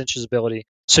 6 inches ability.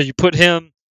 So you put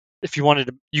him, if you wanted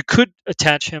to, you could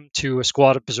attach him to a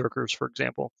squad of berserkers, for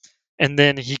example, and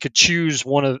then he could choose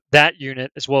one of that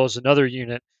unit as well as another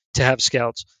unit to have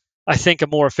Scouts. I think a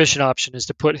more efficient option is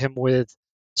to put him with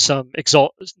some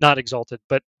not exalted,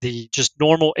 but the just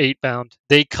normal 8-bound.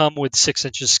 They come with 6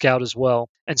 inches Scout as well,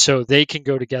 and so they can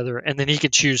go together, and then he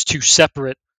can choose 2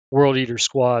 separate World Eater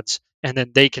squads, and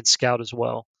then they can scout as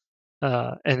well.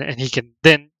 And he can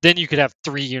then you could have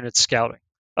 3 units scouting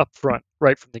up front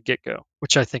right from the get-go,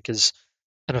 which I think is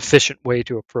an efficient way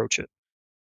to approach it.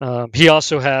 He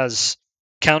also has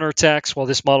counterattacks while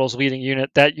this model is leading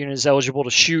unit. That unit is eligible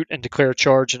to shoot and declare a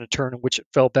charge in a turn in which it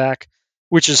fell back,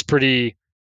 which is pretty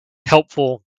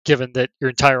helpful given that your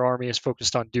entire army is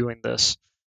focused on doing this.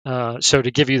 So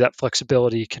to give you that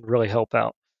flexibility can really help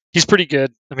out. He's pretty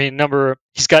good. I mean,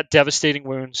 he's got devastating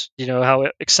wounds. You know how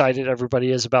excited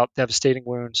everybody is about devastating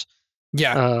wounds.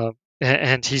 Yeah.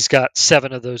 And he's got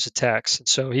 7 of those attacks. And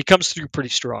so he comes through pretty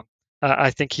strong.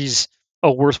 I think he's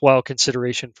a worthwhile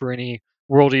consideration for any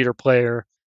World Eater player.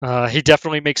 He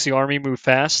definitely makes the army move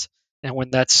fast. And when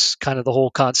that's kind of the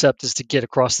whole concept is to get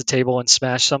across the table and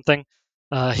smash something,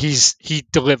 he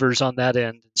delivers on that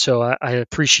end. So I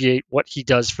appreciate what he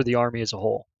does for the army as a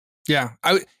whole. Yeah.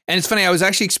 And it's funny, I was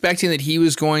actually expecting that he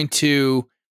was going to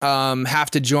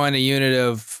have to join a unit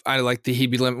of,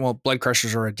 he'd be, Blood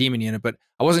Crushers are a demon unit, but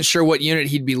I wasn't sure what unit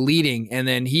he'd be leading. And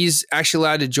then he's actually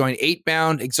allowed to join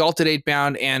 8-bound, Exalted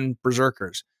 8-bound, and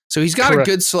Berserkers. So he's got a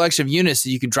good selection of units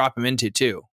that you can drop him into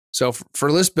too. So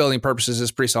for list building purposes,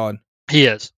 it's pretty solid. He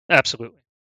is, absolutely.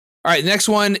 All right, next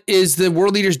one is the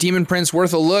World Eater's Demon Prince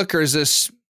worth a look, or is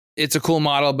this, it's a cool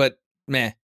model, but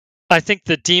meh? I think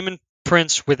the Demon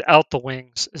Prince without the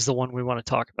wings is the one we want to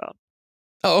talk about.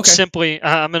 Oh, okay. Simply,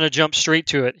 I'm going to jump straight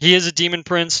to it. He is a Demon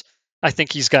Prince. I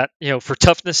think he's got, for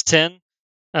toughness 10,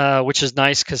 which is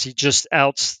nice because he just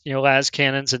outs, las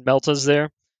cannons and meltas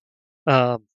there.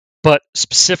 But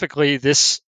specifically,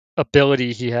 this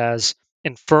ability he has,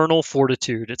 Infernal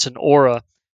Fortitude. It's an aura.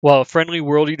 While a friendly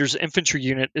World Eater's infantry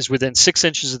unit is within 6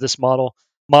 inches of this model,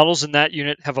 models in that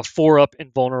unit have a 4-up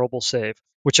invulnerable save,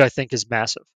 which I think is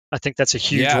massive. I think that's a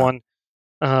huge one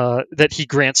that he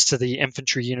grants to the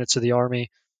infantry units of the army.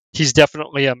 He's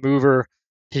definitely a mover.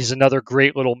 He's another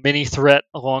great little mini threat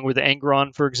along with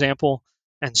Angron, for example.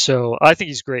 And so I think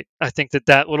he's great. I think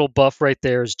that little buff right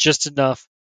there is just enough.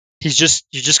 You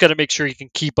just got to make sure you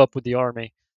can keep up with the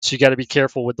army. So you got to be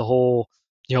careful with the whole,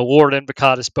 Lord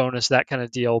Invocatus bonus, that kind of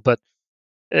deal. But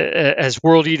as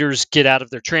World Eaters get out of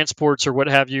their transports or what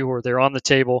have you, or they're on the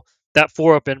table, that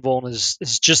 4-up invuln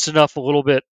is just enough, a little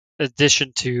bit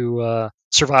addition to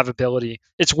survivability.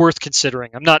 It's worth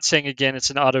considering. I'm not saying, again,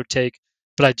 it's an auto take,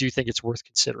 but I do think it's worth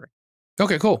considering.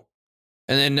 Okay, cool.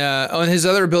 And then his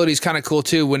other ability is kind of cool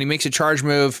too. When he makes a charge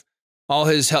move, all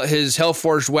his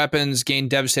Hellforged weapons gain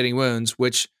devastating wounds,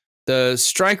 which the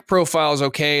strike profile is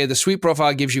okay. The sweep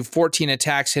profile gives you 14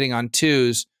 attacks hitting on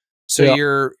 2s. So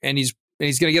he's going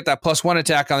to get that +1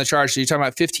 attack on the charge. So you're talking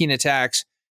about 15 attacks.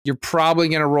 You're probably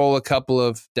going to roll a couple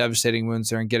of devastating wounds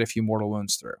there and get a few mortal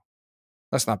wounds through.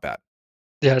 That's not bad.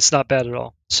 Yeah, it's not bad at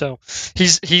all. So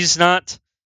he's not.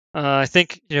 I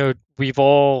think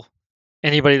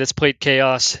anybody that's played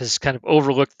Chaos has kind of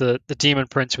overlooked the Demon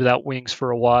Prince without wings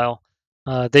for a while.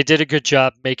 They did a good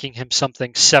job making him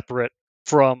something separate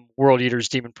from World Eater's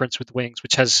Demon Prince with wings,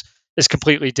 which is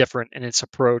completely different in its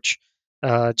approach.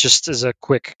 Just as a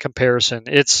quick comparison,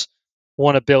 it's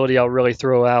one ability I'll really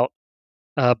throw out.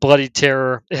 Bloody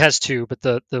Terror. It has 2, but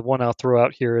the one I'll throw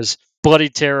out here is Bloody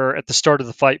Terror. At the start of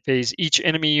the fight phase, each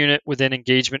enemy unit within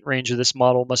engagement range of this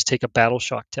model must take a Battle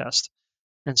Shock test.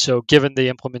 And so, given the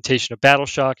implementation of Battle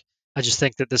Shock, I just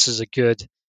think that this is a good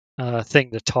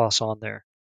thing to toss on there.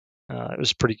 It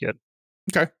was pretty good.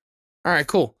 Okay. All right,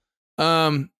 cool.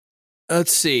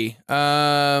 Let's see.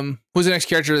 Who's the next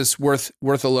character that's worth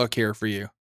a look here for you?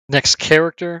 Next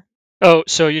character? Oh,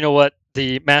 so you know what?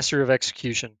 The Master of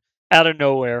Execution. Out of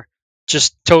nowhere.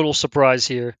 Just total surprise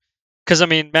here. Because,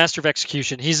 Master of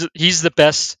Execution, he's the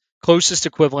best, closest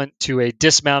equivalent to a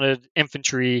dismounted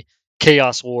infantry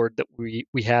Chaos Lord that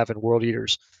we have in World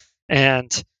Eaters.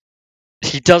 And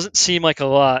he doesn't seem like a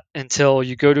lot until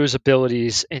you go to his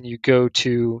abilities and you go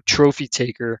to Trophy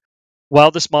Taker.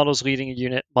 While this model is leading a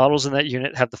unit, models in that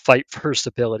unit have the Fight First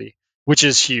ability, which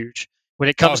is huge. When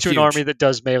it comes to an army that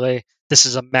does melee, this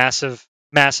is a massive,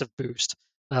 massive boost.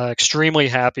 Extremely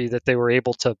happy that they were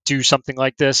able to do something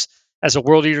like this. As a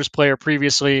World Eaters player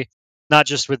previously, not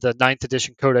just with the 9th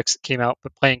edition Codex that came out,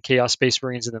 but playing Chaos Space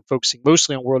Marines and then focusing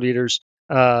mostly on World Eaters,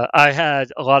 I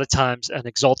had a lot of times an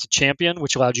Exalted Champion,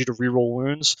 which allowed you to reroll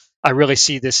wounds. I really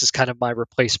see this as kind of my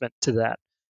replacement to that.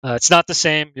 It's not the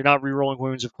same. You're not rerolling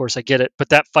wounds, of course, I get it. But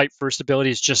that Fight First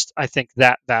ability is just, I think,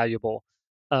 that valuable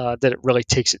that it really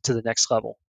takes it to the next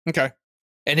level. Okay.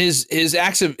 And his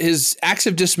acts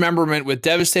of dismemberment with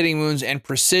devastating wounds and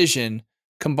precision,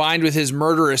 combined with his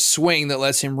murderous swing that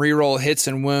lets him reroll hits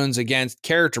and wounds against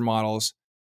character models,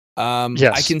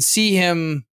 I can see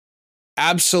him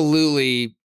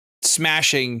absolutely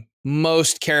smashing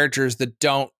most characters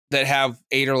that have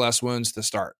 8 or less wounds to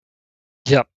start.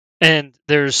 Yep. And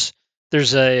there's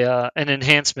an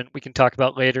enhancement we can talk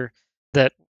about later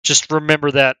that just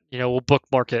remember that, we'll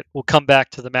bookmark it. We'll come back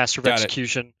to the Master of Got it.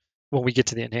 Execution when we get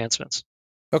to the enhancements.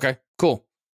 Okay, cool.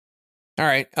 All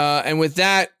right. And with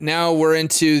that, now we're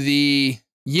into the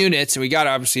units, and we got to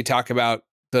obviously talk about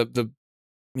the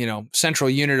central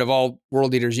unit of all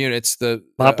World Eaters units,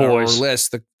 My boys. or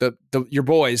list, your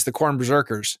boys, the Khorne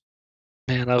Berserkers.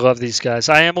 Man, I love these guys.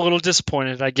 I am a little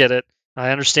disappointed. I get it.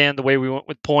 I understand the way we went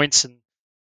with points and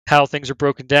how things are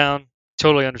broken down.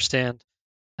 Totally understand.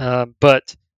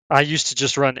 But I used to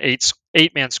just run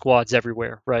eight-man squads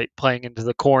everywhere, right? Playing into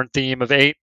the Khorne theme of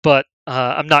 8. But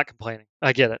I'm not complaining.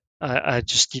 I get it. I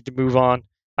just need to move on.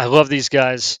 I love these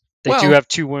guys. They do have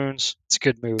 2 wounds. It's a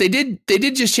good move. They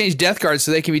did just change death guards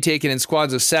so they can be taken in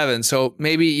squads of 7. So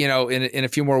maybe in a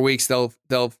few more weeks they'll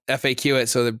FAQ it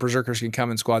so that Berserkers can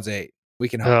come in squads of 8. We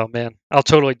can hope. Oh man, I'll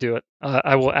totally do it.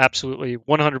 I will absolutely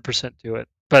 100% do it.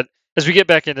 But as we get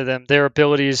back into them, their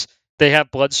abilities, they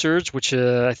have Blood Surge, which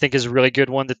I think is a really good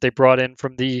one that they brought in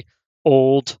from the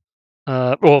old,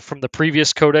 from the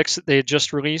previous codex that they had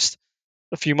just released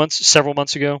several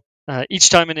months ago.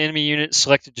 Each time an enemy unit is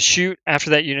selected to shoot,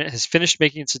 after that unit has finished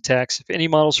making its attacks, if any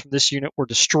models from this unit were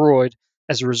destroyed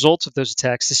as a result of those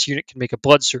attacks, this unit can make a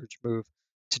Blood Surge move.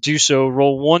 To do so,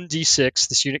 roll 1d6.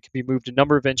 This unit can be moved a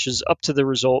number of inches up to the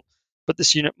result, but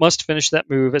this unit must finish that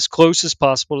move as close as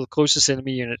possible to the closest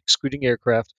enemy unit, excluding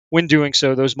aircraft. When doing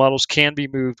so, those models can be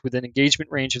moved within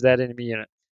engagement range of that enemy unit.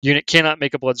 The unit cannot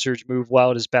make a Blood Surge move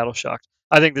while it is battle shocked.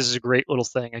 I think this is a great little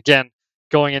thing. Again,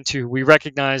 going into, we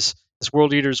recognize as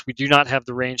World Eaters, we do not have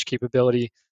the range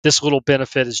capability. This little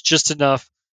benefit is just enough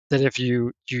that if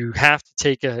you have to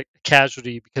take a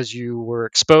casualty because you were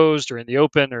exposed or in the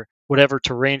open or whatever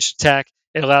to ranged attack,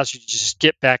 it allows you to just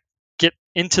get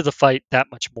into the fight that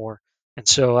much more. And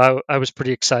so I was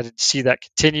pretty excited to see that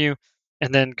continue.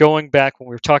 And then going back when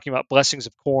we were talking about Blessings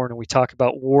of Khorne and we talk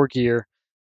about war gear,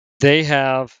 they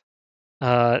have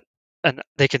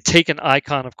they can take an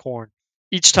icon of Khorne.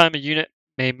 Each time a unit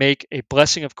may make a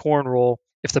Blessing of Khorne roll,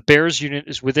 if the bear's unit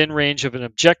is within range of an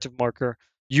objective marker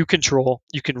you control,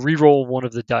 you can re-roll one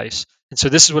of the dice. And so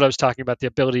this is what I was talking about, the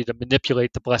ability to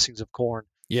manipulate the Blessings of Khorne.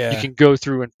 Yeah. You can go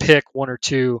through and pick one or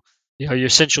two. You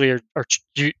essentially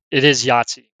it is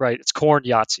Yahtzee, right? It's Khorne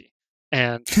Yahtzee.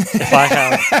 And if I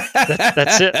have,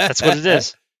 that's it. That's what it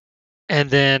is. And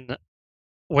then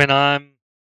when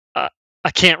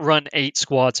I can't run 8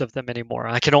 squads of them anymore.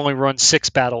 I can only run 6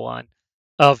 battle line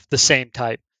of the same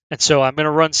type. And so I'm going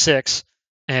to run 6,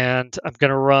 and I'm going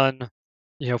to run,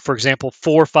 for example,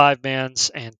 4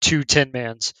 5-mans and 2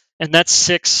 10-mans. And that's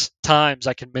 6 times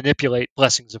I can manipulate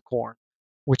Blessings of Khorne,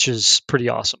 which is pretty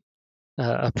awesome.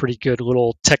 A pretty good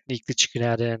little technique that you can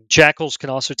add in. Jackals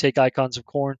can also take icons of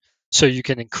Khorne, so you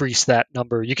can increase that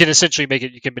number. You can essentially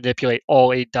you can manipulate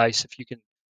all 8 dice if you can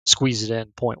squeeze it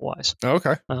in point-wise.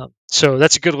 Okay. So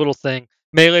that's a good little thing.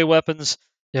 Melee weapons,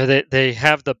 they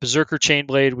have the Berserker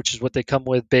Chainblade, which is what they come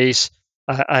with base.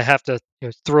 I have to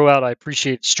throw out, I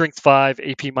appreciate Strength 5,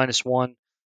 AP -1.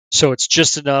 So it's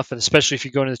just enough, and especially if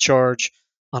you go into the charge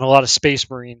on a lot of Space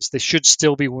Marines, they should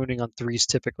still be wounding on 3s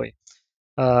typically.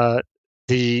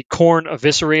 The Khorne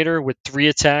Eviscerator with 3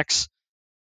 attacks,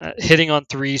 hitting on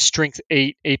 3, Strength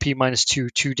 8, AP -2,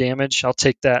 2 damage. I'll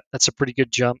take that. That's a pretty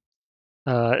good jump.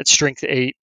 It's Strength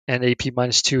 8 and AP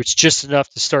 -2. It's just enough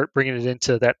to start bringing it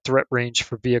into that threat range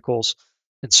for vehicles.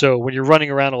 And so when you're running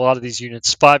around a lot of these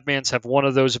units, 5-mans have one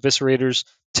of those Eviscerators,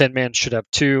 10-man should have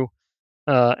 2.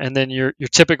 And then you're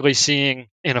typically seeing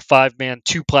in a 5-man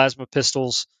 2 plasma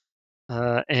pistols,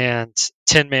 and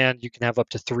 10-man you can have up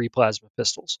to 3 plasma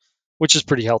pistols, which is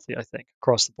pretty healthy, I think,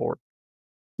 across the board.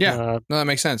 Yeah, no, that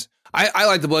makes sense. I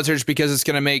like the Blood Surge because it's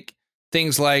going to make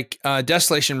things like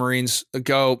Desolation Marines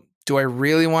go, do I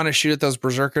really want to shoot at those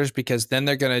Berserkers? Because then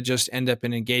they're going to just end up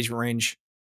in engagement range.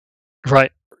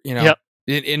 Right.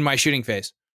 In my shooting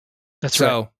phase. That's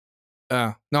right.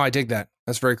 So, no, I dig that.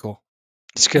 That's very cool.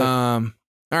 It's good. All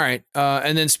right.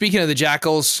 And then speaking of the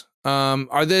Jackals,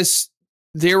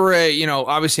 they were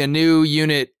obviously a new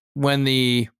unit when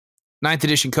the 9th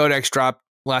edition Codex dropped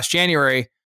last January.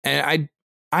 And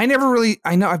I never really,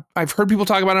 I know I've heard people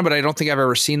talk about them, but I don't think I've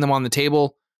ever seen them on the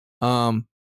table.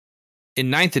 In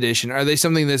 9th edition, are they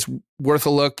something that's worth a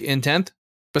look in 10th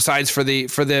besides for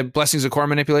the Blessings of Khorne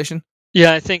manipulation?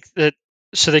 Yeah, I think that,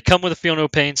 so they come with a Feel No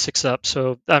Pain 6-up.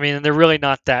 So, I mean, they're really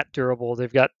not that durable.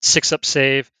 They've got 6-up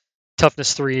save,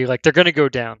 toughness 3. Like, they're going to go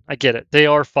down. I get it. They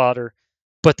are fodder,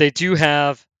 but they do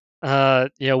have, what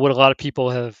a lot of people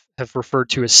have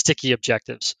referred to as sticky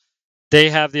objectives. They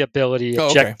have the ability,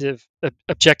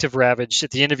 objective ravage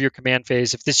at the end of your command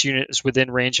phase. If this unit is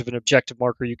within range of an objective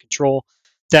marker you control,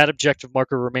 that objective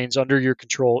marker remains under your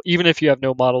control, even if you have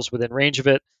no models within range of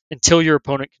it, until your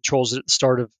opponent controls it at the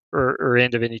start of or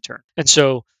end of any turn. And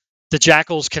so the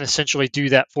jackals can essentially do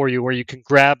that for you, where you can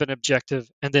grab an objective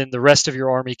and then the rest of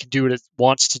your army can do what it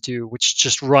wants to do, which is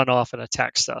just run off and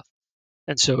attack stuff.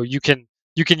 And so you can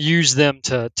use them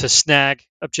to snag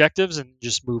objectives and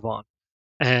just move on.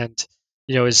 And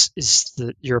is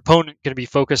your opponent going to be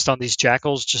focused on these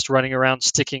jackals just running around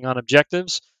sticking on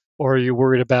objectives, or are you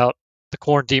worried about the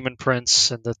Khorne Demon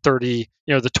Prince and the 20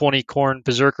 Khorne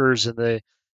Berserkers and the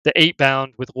 8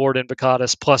 bound with Lord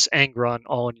Invocatus plus Angron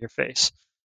all in your face?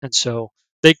 And so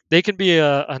they can be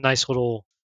a nice little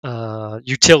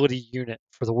utility unit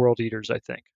for the World Eaters. I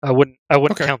think I wouldn't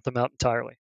count them out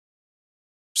entirely.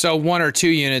 So 1 or 2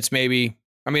 units, maybe.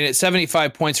 I mean, at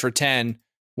 75 points for 10,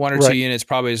 1 or 2 units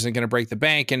probably isn't going to break the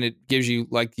bank, and it gives you,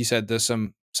 like you said, there's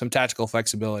some tactical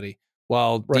flexibility.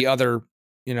 While the other,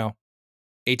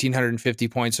 1,850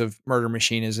 points of murder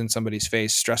machine is in somebody's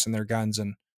face, stressing their guns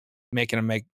and making them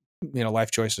make,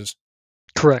 life choices.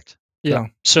 Correct. Yeah.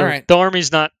 So right. the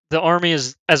army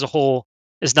is as a whole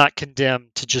is not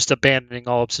condemned to just abandoning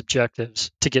all its objectives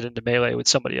to get into melee with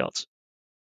somebody else.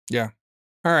 Yeah.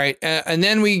 All right, and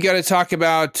then we got to talk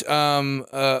about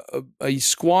a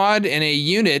squad and a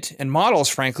unit and models,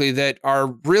 frankly, that are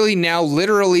really now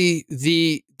literally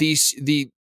the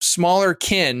smaller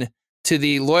kin to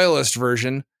the Loyalist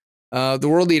version, the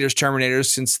World Eaters Terminators,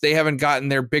 since they haven't gotten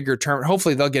their bigger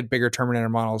hopefully they'll get bigger Terminator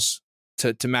models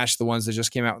to match the ones that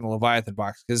just came out in the Leviathan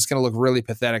box, because it's going to look really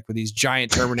pathetic with these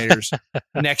giant Terminators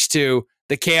next to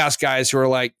the Chaos guys who are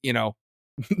like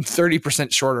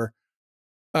 30% shorter.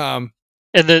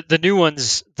 And the new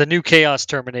ones, the new Chaos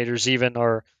Terminators even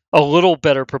are a little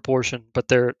better proportion, but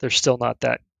they're still not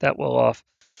that well off.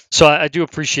 So I do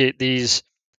appreciate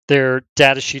their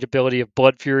datasheet ability of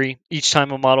Blood Fury. Each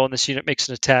time a model in this unit makes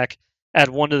an attack, add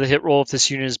 1 to the hit roll if this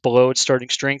unit is below its starting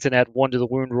strength, and add 1 to the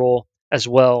wound roll as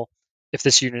well if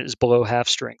this unit is below half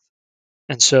strength.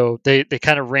 And so they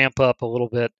kind of ramp up a little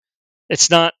bit. It's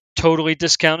not totally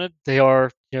discounted. They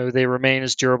are, they remain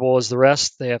as durable as the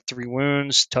rest. They have 3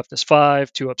 wounds, toughness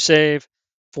 5, 2 up save,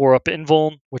 4 up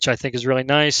invuln, which I think is really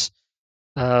nice.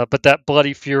 But that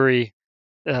Bloody Fury,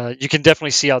 you can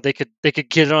definitely see how they could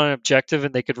get on an objective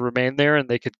and they could remain there, and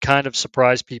they could kind of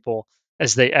surprise people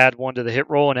as they add 1 to the hit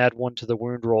roll and add 1 to the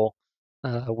wound roll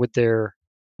with their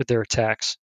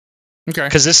attacks. Okay.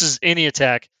 Because this is any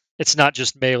attack. It's not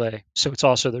just melee, so it's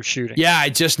also their shooting. Yeah, I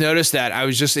just noticed that.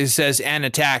 it says an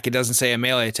attack. It doesn't say a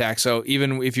melee attack. So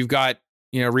even if you've got,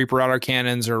 Reaper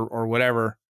autocannons or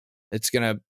whatever, that's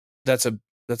a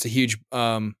huge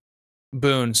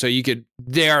boon. So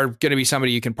they are going to be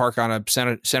somebody you can park on a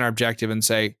center objective and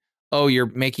say, oh,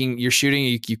 you're shooting,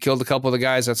 you killed a couple of the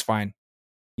guys. That's fine.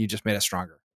 You just made us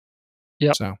stronger.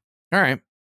 Yep. So, all right.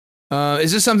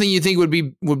 Is this something you think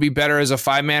would be better as a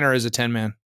 5-man or as a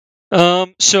 10-man?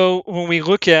 So when we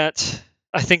look at,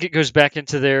 I think it goes back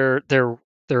into their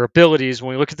abilities.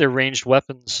 When we look at their ranged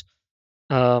weapons,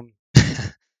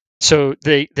 so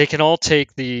they can all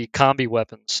take the combi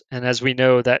weapons, and as we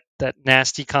know, that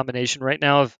nasty combination right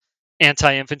now of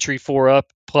anti-infantry 4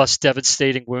 up plus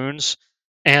devastating wounds,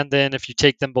 and then if you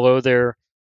take them below their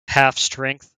half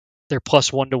strength, they're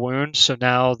 +1 to wound. So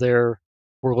now we're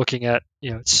looking at,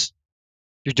 you're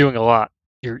doing a lot.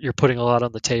 You're putting a lot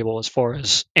on the table as far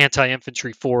as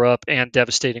anti-infantry 4 up and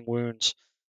devastating wounds.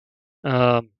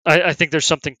 I think there's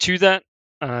something to that.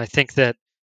 I think that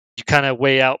you kind of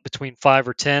weigh out between 5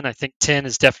 or 10. I think 10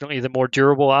 is definitely the more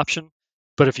durable option.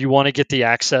 But if you want to get the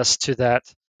access to that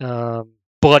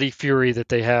Bloody Fury that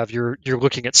they have, you're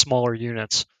looking at smaller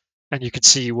units. And you can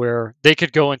see where they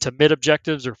could go into mid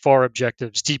objectives or far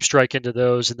objectives, deep strike into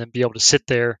those, and then be able to sit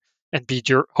there and be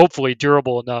hopefully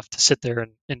durable enough to sit there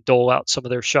and dole out some of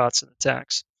their shots and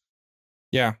attacks.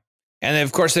 Yeah. And then,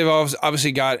 of course, they've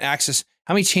obviously got access.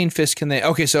 How many chain fists can they?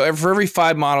 Okay, so for every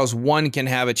 5 models, 1 can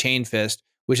have a chain fist,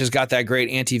 which has got that great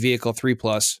anti-vehicle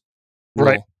 3+ roll.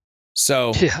 Right.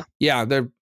 So yeah,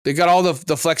 they've got all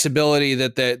the flexibility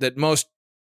that most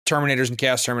Terminators and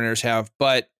Chaos Terminators have,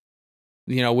 but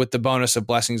with the bonus of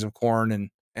Blessings of Khorne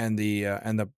and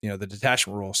the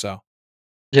detachment rule. So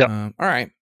yeah. All right.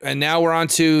 And now we're on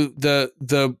to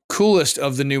the coolest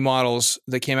of the new models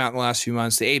that came out in the last few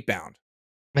months, the 8 bound.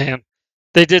 Man,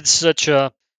 they did such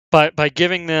a by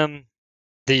giving them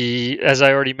as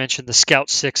I already mentioned, the Scout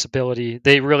 6 ability.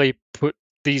 They really put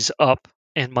these up,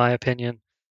 in my opinion.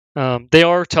 They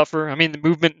are tougher. I mean, the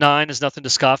movement 9 is nothing to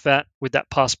scoff at, with that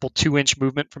possible 2-inch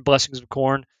movement from Blessings of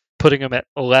Khorne, putting them at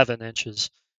 11 inches,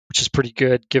 which is pretty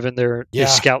good given their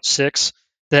Scout 6.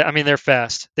 They're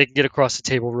fast. They can get across the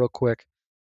table real quick.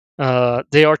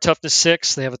 They are toughness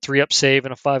 6. They have a 3-up save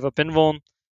and a 5-up invuln.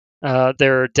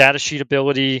 Their data sheet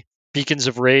ability, Beacons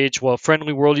of Rage. While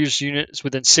friendly world user unit is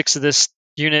within 6 of this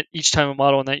unit, each time a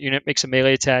model in that unit makes a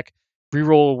melee attack,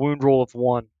 reroll a wound roll of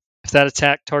 1. If that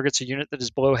attack targets a unit that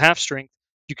is below half strength,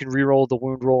 you can reroll the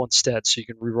wound roll instead, so you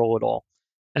can reroll it all.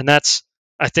 And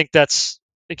I think that's,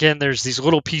 again, there's these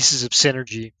little pieces of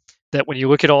synergy that when you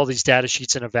look at all these data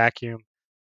sheets in a vacuum,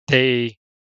 they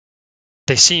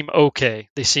seem okay.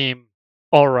 They seem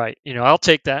all right. I'll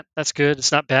take that. That's good.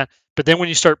 It's not bad. But then when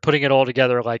you start putting it all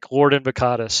together, like Lord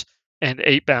Invocatus and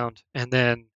 8-Bound, and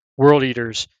then World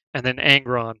Eaters, and then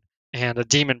Angron, and a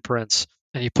Demon Prince,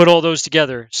 and you put all those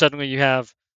together, suddenly you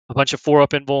have a bunch of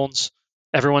 4-up invulns.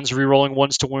 Everyone's rerolling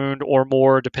 1s to wound or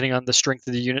more, depending on the strength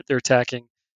of the unit they're attacking.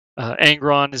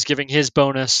 Angron is giving his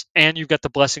bonus, and you've got the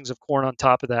Blessings of Khorne on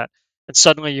top of that. And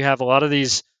suddenly you have a lot of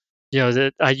these,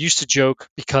 that I used to joke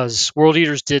because World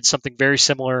Eaters did something very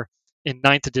similar in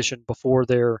 9th edition before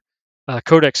their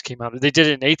codex came out. They did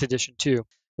it in 8th edition too,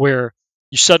 where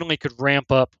you suddenly could ramp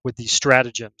up with these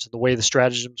stratagems and the way the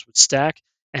stratagems would stack.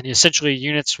 And essentially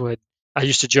units I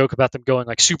used to joke about them going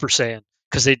like Super Saiyan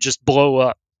because they'd just blow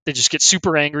up. They just get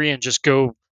super angry and just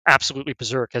go absolutely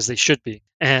berserk as they should be.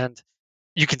 And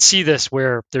you can see this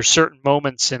where there's certain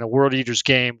moments in a World Eaters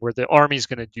game where the army's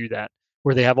going to do that,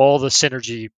 where they have all the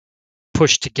synergy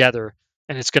pushed together,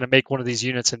 and it's going to make one of these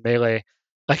units in melee.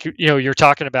 Like you're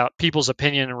talking about people's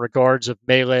opinion in regards of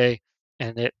melee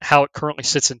and how it currently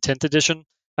sits in 10th edition.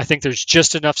 I think there's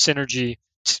just enough synergy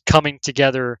coming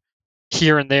together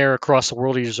here and there across the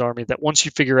World Eaters army that once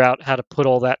you figure out how to put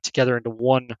all that together into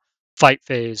one fight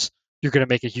phase, you're going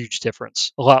to make a huge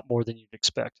difference, a lot more than you'd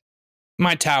expect.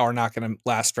 My tower not going to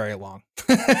last very long.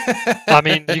 I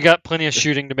mean, you got plenty of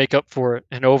shooting to make up for it,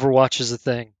 and Overwatch is a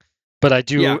thing. But I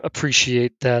do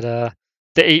appreciate that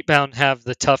the 8-Bound have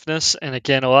the toughness, and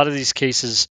again, a lot of these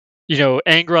cases,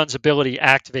 Angron's ability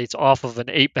activates off of an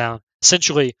 8-Bound.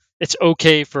 Essentially, it's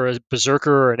okay for a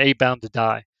Berserker or an 8-Bound to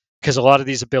die, because a lot of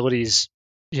these abilities,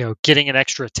 getting an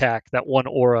extra attack, that one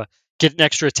aura, get an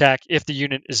extra attack if the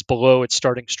unit is below its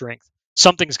starting strength.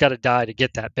 Something's got to die to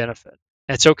get that benefit.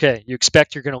 And it's okay. You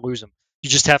expect you're going to lose them. You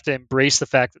just have to embrace the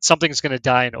fact that something's going to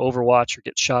die in Overwatch or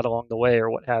get shot along the way or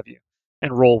what have you,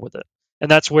 and roll with it. And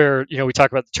that's where, we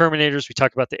talk about the Terminators, we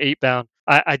talk about the 8-Bound.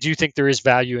 I do think there is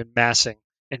value in massing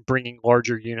and bringing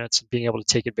larger units and being able to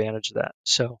take advantage of that.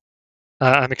 So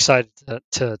I'm excited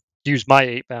to use my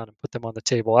 8-Bound and put them on the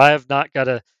table. I have not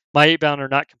my 8-Bound are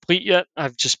not complete yet.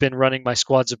 I've just been running my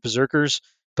squads of Berserkers,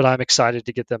 but I'm excited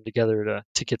to get them together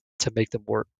to make them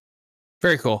work.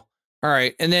 Very cool. All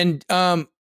right. And then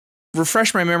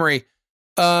refresh my memory.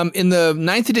 In the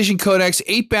 9th edition codex,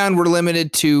 8-Bound were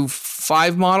limited to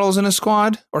 5 models in a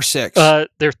squad or 6?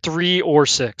 They're 3 or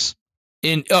 6.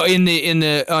 In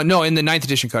the 9th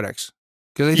edition codex.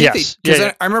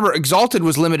 Because I remember Exalted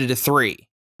was limited to 3.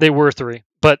 They were 3,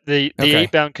 but the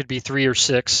 8-Bound could be 3 or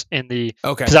 6 in the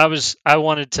because I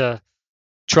wanted to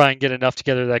try and get enough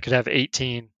together that I could have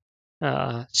 18.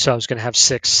 So I was going to have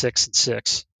 6, 6, and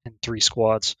 6 in 3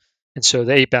 squads. And so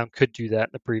the 8-Bound could do that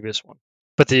in the previous one.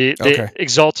 But the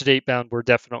Exalted 8-Bound were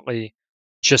definitely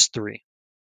just 3.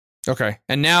 Okay.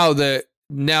 And now the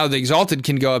Exalted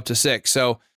can go up to 6.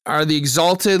 So are the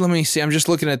Exalted, let me see, I'm just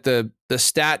looking at the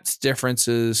stats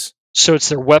differences. So it's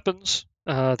their weapons.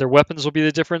 Their weapons will be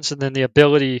the difference. And then the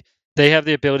ability, they have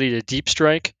the ability to deep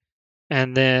strike.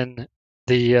 And then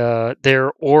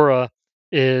their aura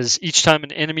is each time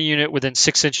an enemy unit within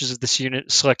 6 inches of this unit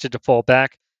is selected to fall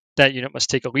back, that unit must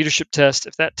take a leadership test.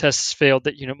 If that test has failed,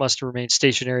 that unit must remain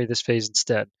stationary this phase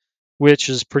instead, which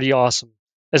is pretty awesome,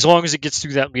 as long as it gets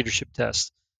through that leadership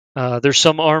test. There's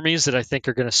some armies that I think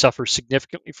are going to suffer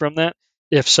significantly from that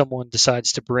if someone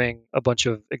decides to bring a bunch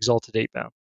of Exalted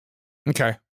 8-Bound.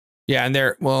 Okay. Yeah, and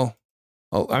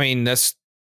that's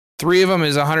 3 of them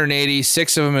is 180,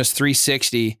 6 of them is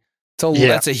 360.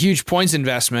 That's a huge points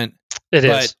investment. It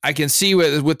is. But I can see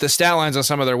with the stat lines on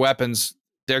some of their weapons,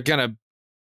 they're going to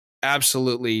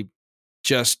absolutely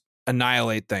just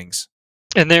annihilate things.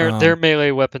 And their melee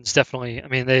weapons definitely. I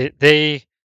mean, they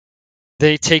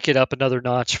take it up another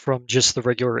notch from just the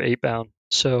regular 8-Bound.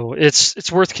 So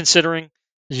it's worth considering.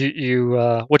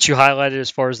 You what you highlighted as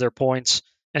far as their points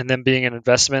and them being an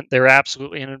investment. They're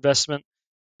absolutely an investment.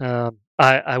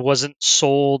 I wasn't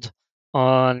sold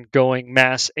on going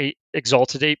mass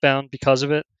Exalted 8-Bound because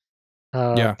of it.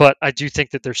 But I do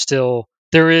think that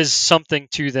there is something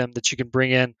to them that you can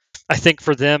bring in. I think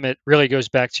for them, it really goes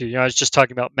back to, I was just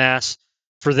talking about mass.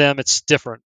 For them, it's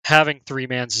different. Having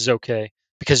 3-mans is okay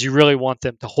because you really want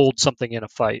them to hold something in a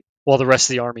fight while the rest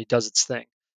of the army does its thing,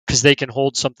 because they can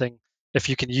hold something. If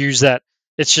you can use that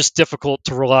It's just difficult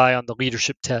to rely on the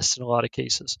leadership test in a lot of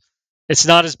cases. It's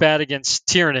not as bad against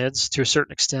Tyranids to a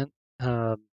certain extent,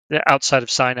 outside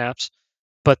of Synapse,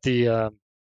 but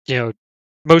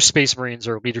most Space Marines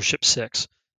are leadership 6,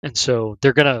 and so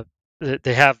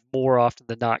they have more often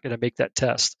than not gonna make that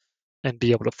test and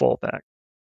be able to fall back.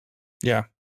 Yeah.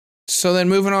 So then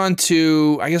moving on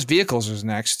to, I guess, vehicles is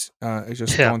next.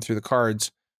 Going through the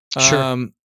cards. Sure.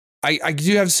 I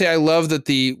do have to say I love that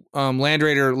the Land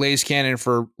Raider laser cannon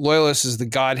for Loyalists is the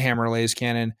Godhammer laser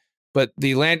cannon, but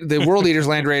the World Eaters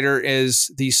Land Raider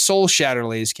is the Soul Shatter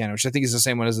laser cannon, which I think is the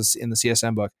same one as in the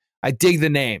CSM book. I dig the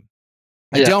name.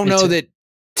 I don't know that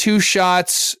 2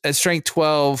 shots at strength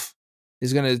 12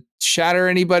 is going to shatter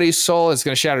anybody's soul. It's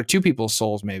going to shatter 2 people's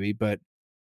souls, maybe, but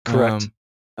correct.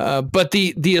 But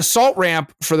the assault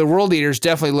ramp for the World Eaters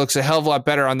definitely looks a hell of a lot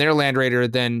better on their Land Raider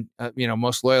than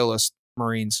most Loyalist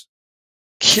Marines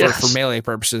for melee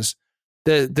purposes.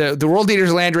 The World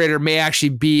Eaters Land Raider may actually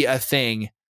be a thing.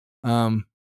 I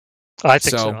think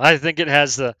so. I think it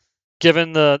has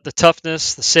given the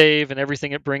toughness, the save, and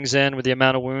everything it brings in with the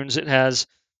amount of wounds it has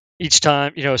each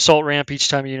time, assault ramp each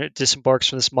time a unit disembarks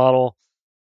from this model.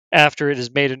 After it has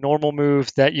made a normal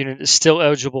move, that unit is still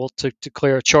eligible to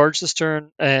declare a charge this turn.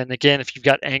 And again, if you've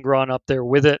got Angron up there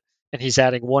with it, and he's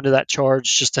adding 1 to that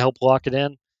charge just to help lock it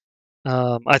in,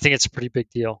 I think it's a pretty big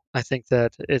deal. I think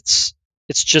that it's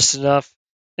just enough.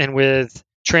 And with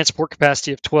transport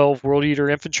capacity of 12 World Eater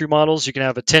infantry models, you can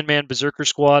have a 10-man Berserker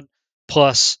squad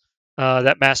plus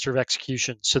that Master of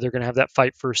Execution. So they're going to have that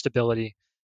fight first ability.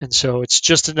 And so it's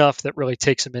just enough that really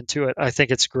takes them into it. I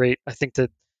think it's great. I think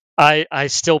that I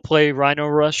still play Rhino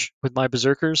Rush with my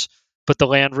Berserkers, but the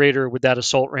Land Raider with that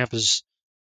assault ramp is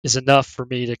enough for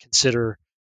me to consider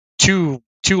two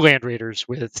Land Raiders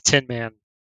with 10-man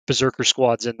Berserker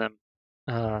squads in them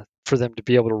for them to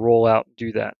be able to roll out and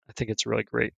do that. I think it's really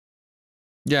great.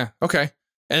 Yeah. Okay.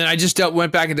 And then I just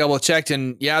went back and double checked,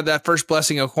 and that first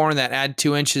Blessing of Horn that add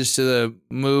 2 inches to the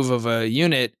move of a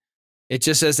unit. It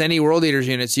just says any World Eaters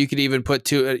units. You could even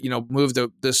put move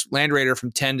this Land Raider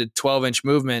from 10 to 12 inch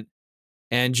movement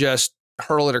and just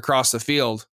hurl it across the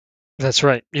field. That's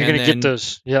right. You're going to get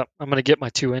those. Yep. I'm going to get my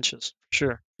 2 inches.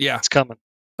 Sure. Yeah. It's coming.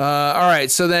 All right.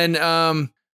 So then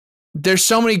there's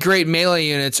so many great melee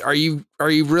units. Are you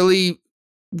really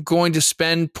going to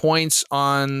spend points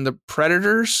on the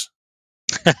Predators?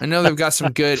 I know they've got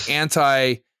some good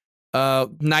anti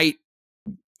knight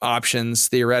options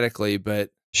theoretically, but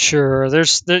sure,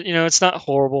 it's not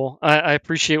horrible. I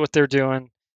appreciate what they're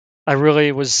doing. I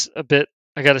really was a bit,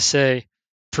 I gotta say,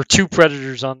 for 2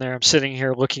 Predators on there, I'm sitting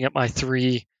here looking at my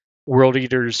 3 World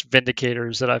Eaters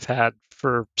Vindicators that I've had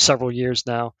for several years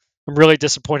now. I'm really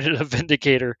disappointed in a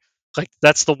Vindicator. Like,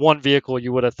 that's the one vehicle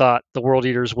you would have thought the World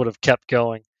Eaters would have kept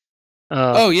going.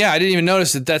 I didn't even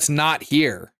notice that's not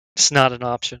here. It's not an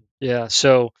option. Yeah.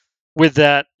 So with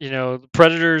that, the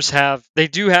Predators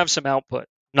do have some output.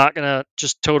 Not gonna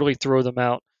just totally throw them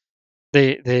out.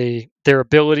 Their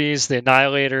abilities, the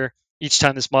Annihilator. Each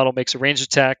time this model makes a ranged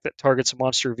attack that targets a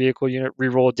monster or vehicle unit,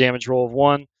 reroll a damage roll of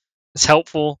 1. It's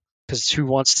helpful because who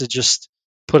wants to just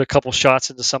put a couple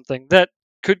shots into something that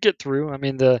could get through? I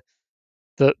mean, the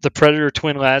Predator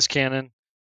twin las cannon,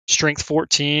 strength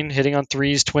 14, hitting on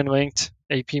 3s, twin linked,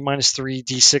 AP -3,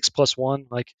 D6 +1.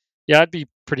 Like, yeah, I'd be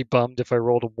pretty bummed if I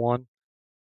rolled a 1.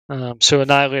 So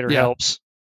Annihilator helps,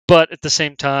 but at the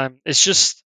same time, it's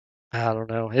just, I don't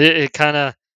know.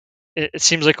 It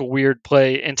seems like a weird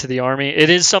play into the army. It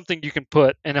is something you can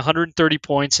put, and 130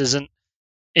 points isn't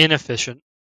inefficient.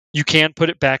 You can put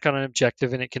it back on an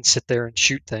objective, and it can sit there and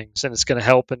shoot things, and it's going to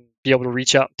help and be able to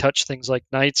reach out and touch things like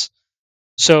knights.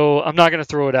 So I'm not going to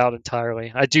throw it out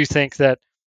entirely. I do think that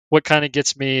what kind of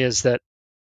gets me is that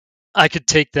I could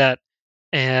take that,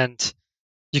 and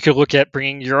you could look at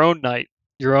bringing your own knight,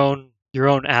 your own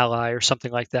ally, or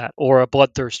something like that, or a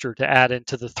bloodthirster to add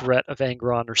into the threat of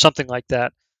Angron or something like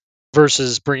that,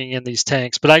 versus bringing in these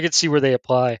tanks. But I could see where they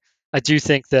apply. I do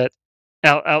think that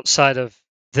outside of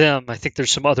them, I think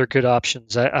there's some other good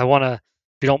options. I want to, if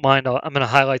you don't mind, I'm going to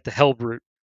highlight the Hellbrute.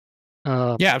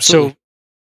 Yeah, absolutely. So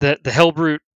the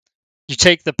Hellbrute, you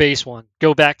take the base one,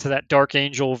 go back to that Dark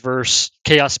Angel versus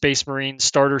Chaos Space Marine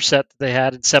starter set that they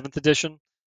had in 7th edition.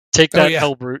 Take that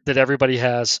Hellbrute that everybody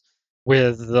has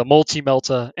with the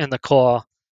multi-melta and the claw,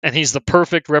 and he's the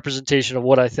perfect representation of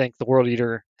what I think the World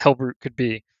Eater Hellbrute could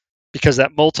be. Because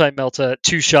that multi-melta,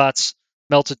 2 shots,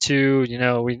 melta 2,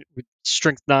 we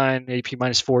strength 9, AP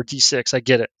 -4, D6, I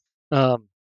get it.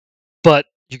 But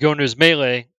you go into his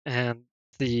melee, and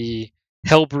the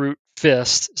Hellbrute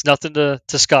Fist is nothing to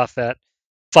scoff at.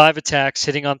 5 attacks,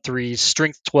 hitting on 3s,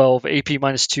 strength 12, AP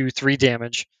 -2, 3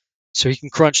 damage. So he can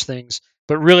crunch things.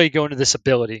 But really going to this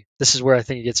ability, this is where I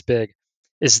think it gets big,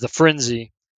 is the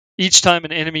Frenzy. Each time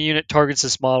an enemy unit targets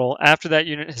this model, after that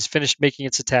unit has finished making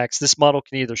its attacks, this model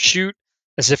can either shoot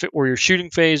as if it were your shooting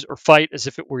phase or fight as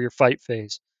if it were your fight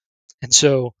phase. And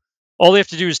so all they have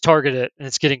to do is target it, and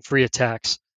it's getting free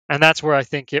attacks. And that's where I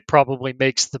think it probably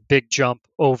makes the big jump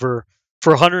over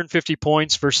for 150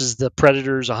 points versus the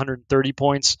Predator's 130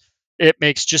 points. It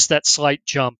makes just that slight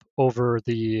jump over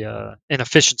the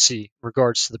inefficiency in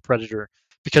regards to the Predator,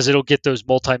 because it'll get those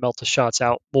multi-melta shots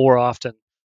out more often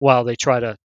while they try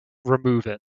to remove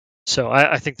it. So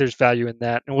I think there's value in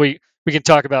that. And we can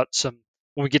talk about some,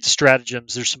 when we get to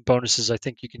stratagems, there's some bonuses I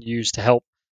think you can use to help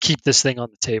keep this thing on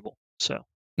the table. So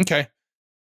okay.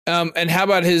 And how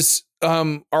about his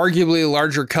arguably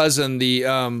larger cousin,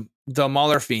 the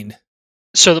Mauler Fiend?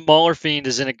 So the Mauler Fiend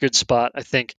is in a good spot, I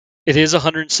think. It is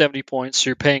 170 points, so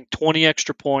you're paying 20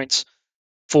 extra points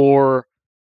for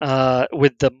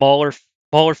with the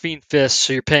Mauler Fiend Fist.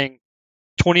 So you're paying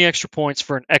 20 extra points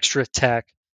for an extra attack,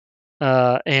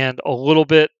 and a little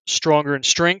bit stronger in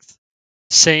strength,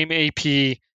 same AP,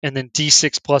 and then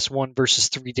D6 plus 1 versus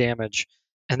 3 damage.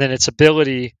 And then its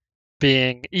ability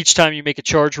being, each time you make a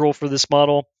charge roll for this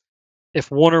model,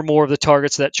 if one or more of the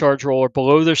targets of that charge roll are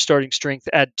below their starting strength,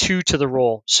 add 2 to the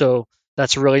roll. So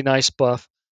that's a really nice buff.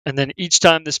 And then each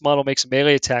time this model makes a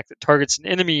melee attack that targets an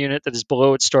enemy unit that is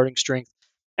below its starting strength,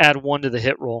 add 1 to the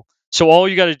hit roll. So all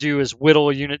you got to do is whittle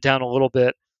a unit down a little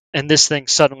bit, and this thing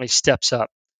suddenly steps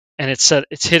up. And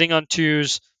it's hitting on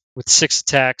 2s with 6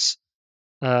 attacks.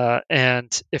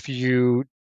 And if you,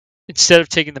 instead of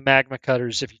taking the magma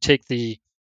cutters, if you take the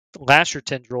lasher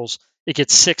tendrils, it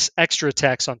gets 6 extra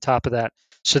attacks on top of that.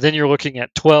 So then you're looking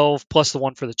at 12 plus the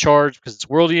 1 for the charge because it's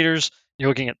World Eaters. You're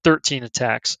looking at 13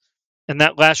 attacks. And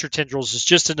that lasher tendrils is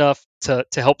just enough to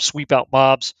help sweep out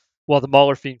mobs, while the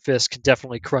Mauler Fiend Fist can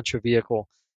definitely crunch a vehicle.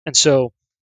 And so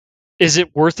is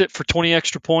it worth it for 20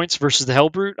 extra points versus the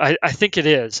Hellbrute? I think it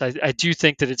is. I do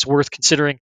think that it's worth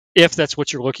considering if that's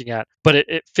what you're looking at. But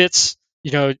it fits,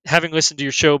 having listened to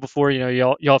your show before,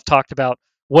 y'all have talked about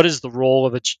what is the role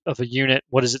of a unit,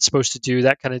 what is it supposed to do,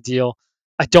 that kind of deal.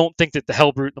 I don't think that the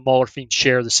Hellbrute and the Mauler Fiend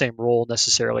share the same role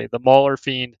necessarily. The Mauler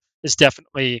Fiend is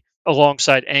definitely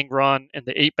alongside Angron and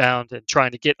the 8-bound and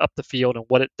trying to get up the field and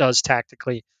what it does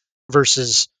tactically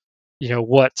versus,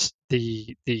 what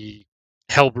the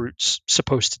Hellbrute's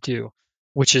supposed to do,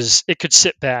 which is it could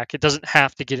sit back. It doesn't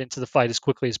have to get into the fight as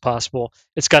quickly as possible.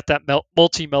 It's got that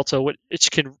multi-melta.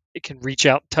 It can reach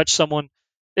out and touch someone.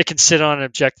 It can sit on an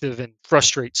objective and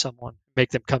frustrate someone,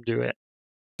 make them come to it.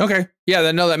 Okay.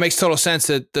 Yeah, that makes total sense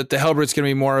that the Hellbrute's going to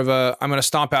be more of a, I'm going to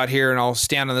stomp out here and I'll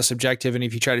stand on this objective, and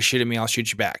if you try to shoot at me, I'll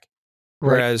shoot you back.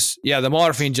 Right. Whereas, the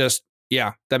Mauler Fiend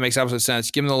that makes absolute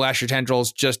sense. Give him the lasher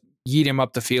tendrils, just yeet him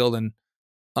up the field and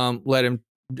let him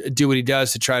do what he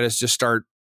does to try to just start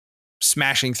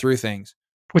smashing through things.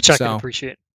 Which I can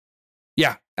appreciate.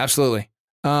 Yeah, absolutely.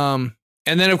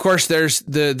 And then, of course, there's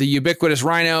the ubiquitous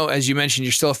Rhino. As you mentioned,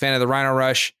 you're still a fan of the Rhino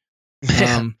Rush.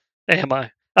 Am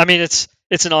I? I mean,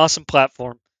 it's an awesome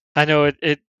platform. I know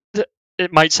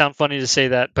it might sound funny to say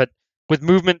that, but with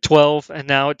movement 12, and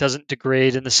now it doesn't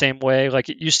degrade in the same way like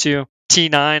it used to.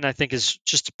 T9, I think, is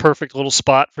just a perfect little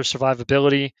spot for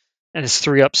survivability, and it's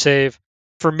 3-up save.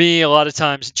 For me, a lot of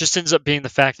times, it just ends up being the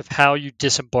fact of how you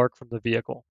disembark from the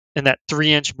vehicle and that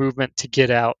 3-inch movement to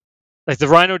get out. Like the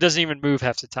Rhino doesn't even move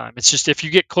half the time. It's just if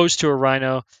you get close to a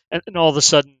Rhino and all of a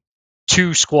sudden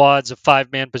 2 squads of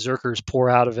 5-man berserkers pour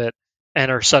out of it and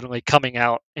are suddenly coming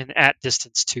out and at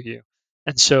distance to you.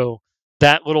 And so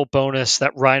that little bonus,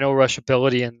 that Rhino Rush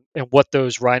ability and what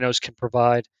those Rhinos can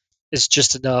provide is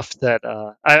just enough that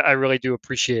I really do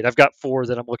appreciate. I've got 4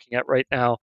 that I'm looking at right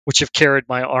now, which have carried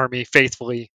my army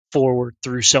faithfully forward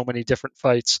through so many different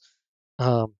fights.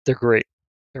 They're great.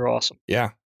 They're awesome.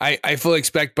 Yeah. I fully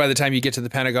expect by the time you get to the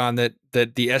Pentagon that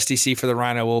the SDC for the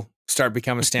Rhino will start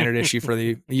becoming a standard issue for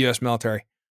the U.S. military.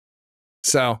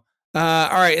 So, all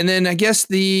right. And then I guess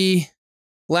the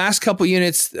last couple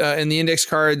units in the index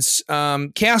cards,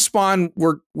 Chaos Spawn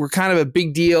were kind of a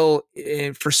big deal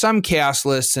for some Chaos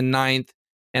lists in 9th.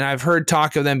 And I've heard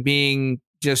talk of them being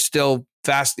just still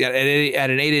fast at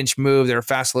an 8-inch move. They're a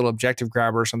fast little objective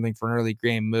grabber or something for an early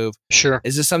game move. Sure.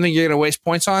 Is this something you're going to waste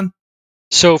points on?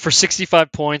 So for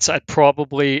 65 points, I'd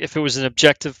probably, if it was an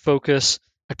objective focus,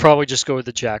 I'd probably just go with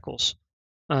the Jackals.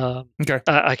 Okay.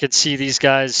 I could see these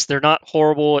guys. They're not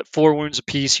horrible at 4 wounds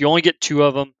apiece. You only get 2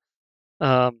 of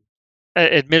them.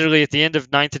 Admittedly, at the end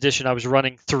of 9th edition, I was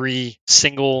running 3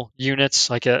 single units,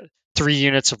 3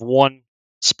 units of 1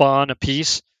 spawn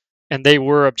apiece, and they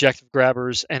were objective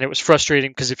grabbers. And it was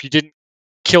frustrating because if you didn't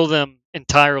kill them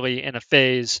entirely in a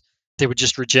phase, they would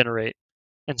just regenerate.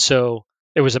 And so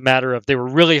it was a matter of they were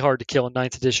really hard to kill in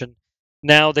 9th edition.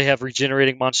 Now they have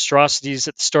regenerating monstrosities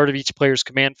at the start of each player's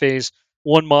command phase.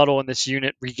 One model in this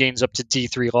unit regains up to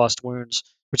D3 lost wounds,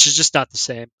 which is just not the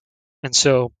same. And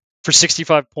so for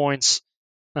 65 points,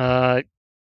 I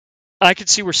could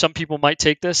see where some people might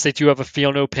take this. They do have a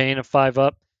feel no pain of 5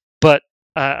 up, but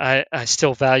I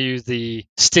still value the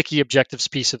sticky objectives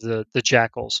piece of the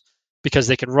jackals because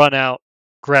they can run out,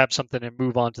 grab something, and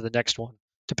move on to the next one,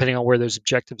 depending on where those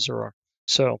objectives are.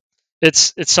 So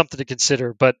it's something to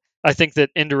consider. But I think that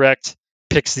indirect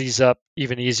picks these up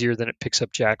even easier than it picks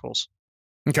up jackals.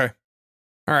 Okay.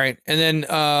 All right. And then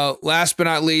last but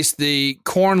not least, the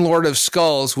Khorne Lord of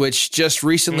Skulls, which just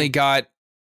recently got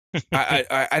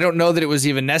I don't know that it was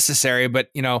even necessary, but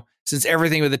since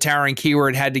everything with the towering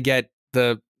keyword had to get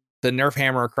the nerf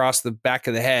hammer across the back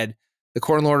of the head, the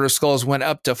Khorne Lord of Skulls went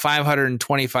up to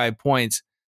 525 points.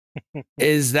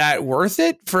 Is that worth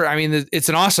it? It's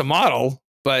an awesome model,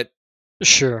 but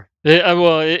sure.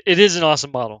 It is an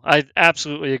awesome model. I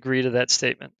absolutely agree to that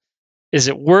statement. Is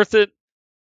it worth it?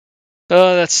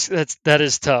 That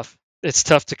is tough. It's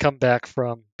tough to come back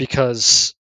from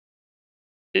because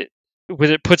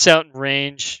when it puts out in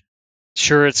range,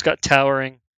 sure, it's got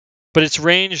towering, but its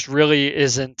range really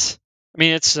isn't.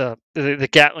 It's the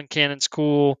Gatling cannon's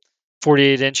cool,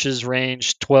 48 inches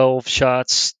range, 12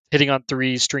 shots, hitting on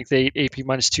 3, strength 8, AP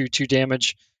 -2, 2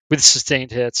 damage with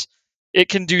sustained hits. It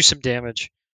can do some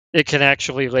damage. It can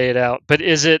actually lay it out, but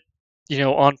is it,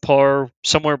 on par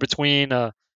somewhere between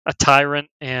a tyrant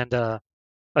and a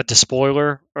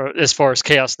despoiler, or as far as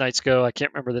Chaos Knights go? I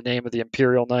can't remember the name of the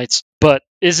Imperial Knights, but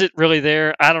is it really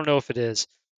there? I don't know if it is.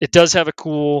 It does have a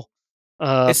cool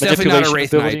it's definitely not a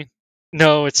Wraith ability. Knight.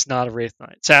 No, it's not a Wraith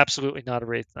Knight. It's absolutely not a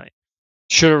Wraith Knight.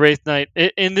 Should a Wraith Knight,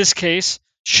 in this case,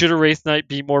 should a Wraith Knight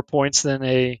be more points than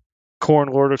a Khorne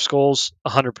Lord of Skulls?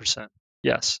 100%.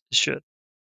 Yes, it should.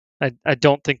 I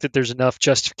don't think that there's enough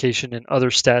justification in other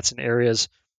stats and areas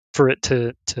for it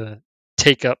to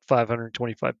take up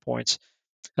 525 points.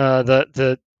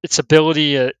 Its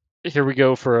ability, here we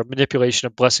go for a manipulation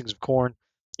of Blessings of Khorne.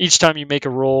 Each time you make a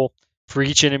roll for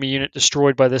each enemy unit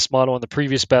destroyed by this model in the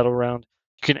previous battle round,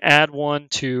 you can add 1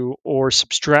 to or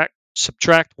subtract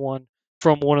 1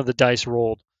 from one of the dice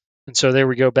rolled. And so there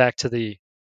we go back to the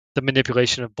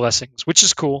manipulation of blessings, which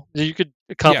is cool. You could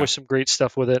accomplish some great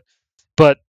stuff with it.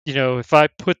 But if I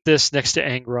put this next to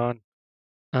Angron,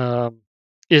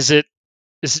 is it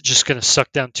just going to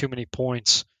suck down too many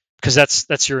points? Because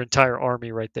that's your entire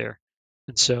army right there,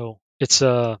 and so it's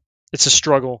a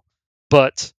struggle.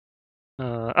 But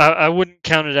I wouldn't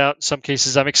count it out in some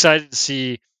cases. I'm excited to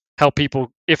see how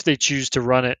people, if they choose to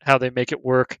run it, how they make it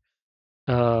work.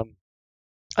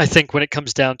 I think when it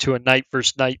comes down to a knight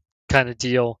versus knight kind of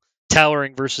deal,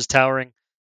 towering versus towering,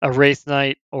 a Wraith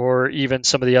Knight or even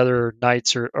some of the other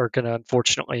knights are going to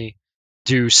unfortunately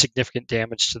do significant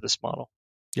damage to this model.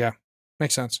 Yeah,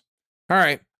 makes sense. All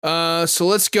right. So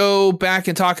let's go back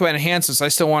and talk about enhancements. I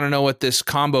still want to know what this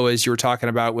combo is you were talking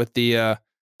about with the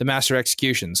Master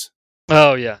Executions.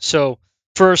 Oh yeah. So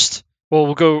first,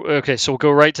 we'll go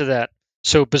right to that.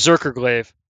 So Berserker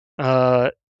Glaive.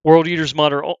 World Eater's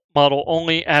model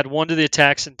only, add 1 to the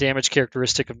attacks and damage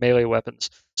characteristic of melee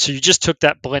weapons. So you just took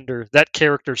that blender, that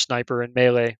character sniper in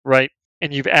melee, right?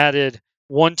 And you've added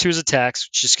 1 to his attacks,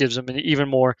 which just gives him even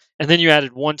more. And then you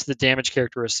added 1 to the damage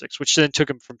characteristics, which then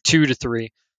took him from 2 to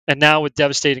 3. And now with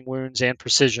devastating wounds and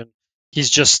precision,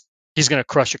 he's going to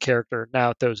crush a character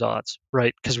now at those odds,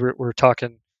 right? Because we're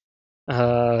talking,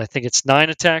 I think it's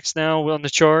 9 attacks now on the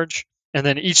charge. And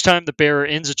then each time the bearer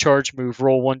ends a charge move,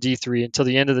 roll 1d3 until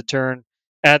the end of the turn.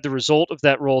 Add the result of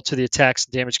that roll to the attacks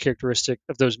and damage characteristic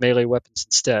of those melee weapons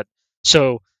instead.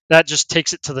 So that just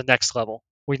takes it to the next level.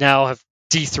 We now have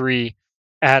d3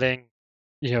 adding,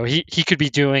 he could be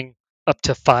doing up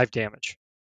to 5 damage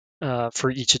for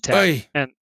each attack. Oy.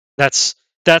 And that's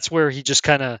where he just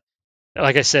kind of,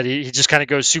 like I said, he just kind of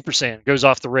goes Super Saiyan, goes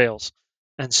off the rails.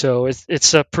 And so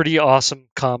it's a pretty awesome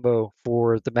combo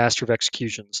for the Master of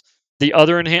Executions. The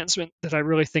other enhancement that I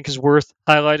really think is worth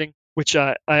highlighting, which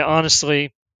I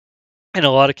honestly, in a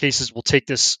lot of cases, will take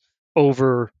this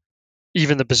over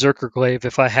even the Berserker Glaive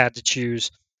if I had to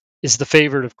choose, is the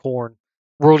Favorite of Khorne.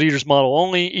 World Eater's model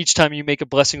only. Each time you make a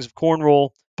Blessings of Khorne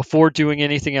roll, before doing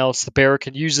anything else, the bearer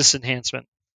can use this enhancement.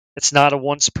 It's not a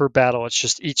once per battle, it's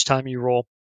just each time you roll.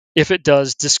 If it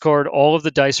does, discard all of the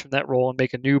dice from that roll and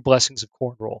make a new Blessings of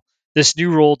Khorne roll. This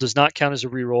new roll does not count as a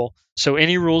reroll, so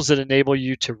any rules that enable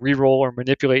you to reroll or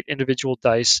manipulate individual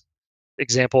dice,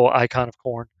 example Icon of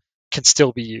Khorne, can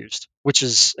still be used. Which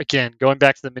is, again, going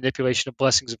back to the manipulation of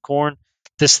Blessings of Khorne,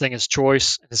 this thing is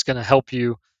choice and is going to help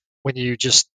you when you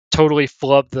just totally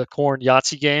flub the Khorne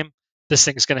Yahtzee game, this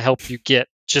thing is going to help you get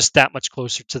just that much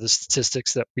closer to the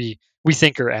statistics that we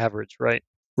think are average, right?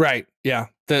 Right. Yeah.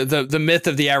 The myth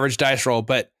of the average dice roll,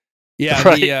 but yeah,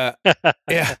 right.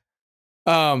 yeah.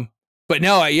 But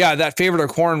no, that favorite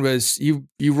of Khorne was you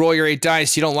roll your 8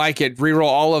 dice, you don't like it, re-roll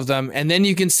all of them, and then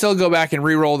you can still go back and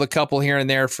re-roll the couple here and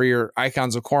there for your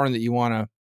icons of Khorne that you want to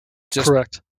just.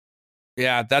 Correct.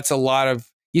 Yeah, that's a lot of.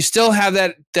 You still have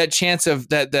that chance of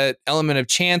that element of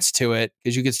chance to it,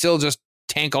 because you could still just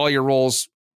tank all your rolls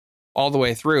all the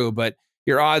way through, but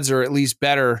your odds are at least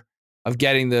better of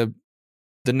getting the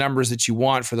numbers that you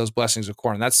want for those blessings of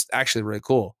Khorne. That's actually really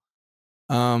cool.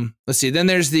 Let's see. Then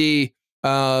there's the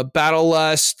Battle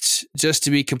Lust, just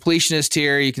to be completionist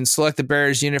here. You can select the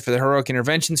bearer's unit for the heroic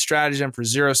intervention stratagem for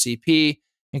 0 CP,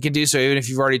 and can do so even if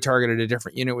you've already targeted a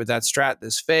different unit with that strat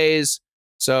this phase.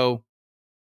 So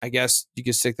I guess you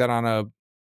could stick that on a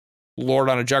Lord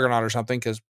on a Juggernaut or something,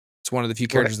 because it's one of the few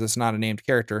characters that's not a named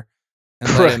character.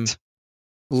 And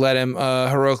let him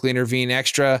heroically intervene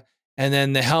extra. And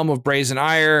then the Helm of Brazen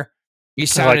Ire.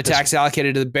 Each time an attack's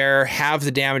allocated to the bearer, have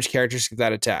the damage characteristic of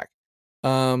that attack.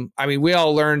 I mean, we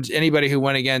all learned, anybody who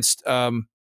went against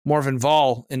Morven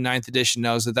Vol in 9th edition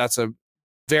knows that that's a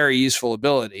very useful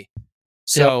ability.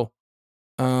 So,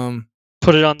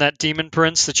 put it on that Demon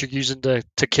Prince that you're using to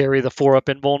carry the 4-up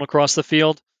invuln across the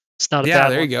field. It's not a bad one. Yeah,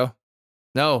 there you go.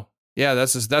 No, yeah,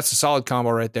 that's a solid combo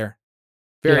right there.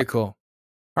 Very cool.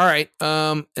 All right,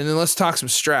 and then let's talk some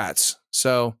strats.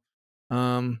 So,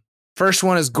 first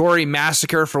one is Gory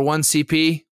Massacre for 1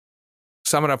 CP.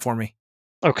 Sum it up for me.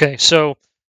 Okay, so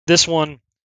this one,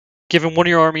 given one of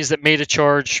your armies that made a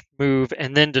charge move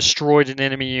and then destroyed an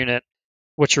enemy unit,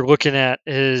 what you're looking at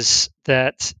is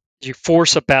that you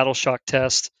force a battle shock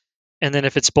test, and then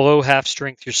if it's below half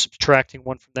strength, you're subtracting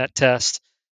 1 from that test.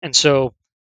 And so,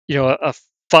 a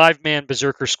 5-man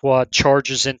berserker squad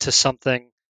charges into something.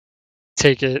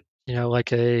 Take it,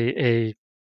 like a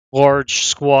large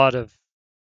squad of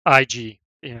IG,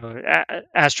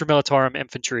 Astra Militarum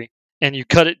infantry, and you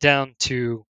cut it down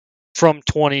from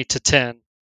 20 to 10,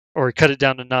 or you cut it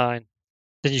down to 9,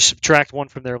 then you subtract 1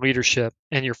 from their leadership,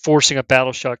 and you're forcing a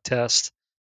battle shock test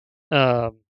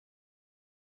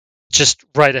just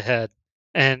right ahead.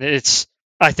 And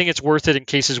I think it's worth it in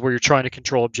cases where you're trying to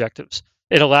control objectives.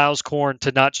 It allows Khorne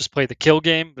to not just play the kill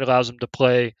game, but it allows him to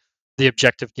play the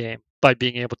objective game by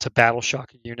being able to battle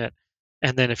shock a unit.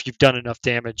 And then if you've done enough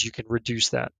damage, you can reduce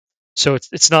that. So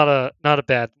it's not a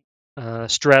bad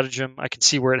stratagem. I can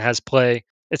see where it has play.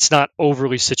 It's not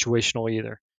overly situational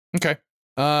either. Okay.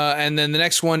 And then the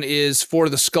next one is for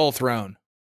the Skull Throne.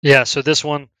 Yeah, so this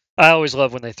one, I always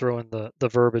love when they throw in the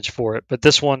verbiage for it. But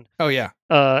this one, oh yeah,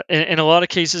 in a lot of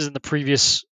cases in the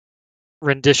previous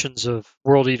renditions of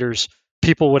World Eaters,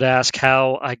 people would ask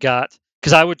how I got,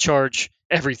 because I would charge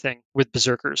everything with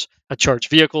Berserkers. I charge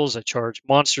vehicles, I charge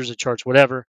monsters, I charge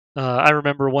whatever. I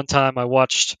remember one time I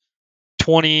watched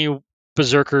 20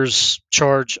 Berserkers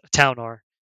charge a Taunar.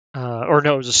 Or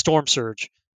no, it was a Storm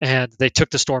Surge. And they took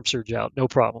the Storm Surge out, no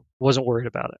problem. Wasn't worried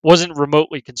about it. Wasn't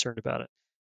remotely concerned about it.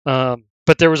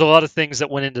 But there was a lot of things that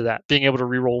went into that, being able to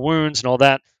reroll wounds and all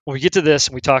that. When we get to this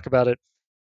and we talk about it,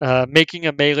 making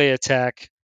a melee attack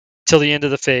till the end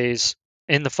of the phase,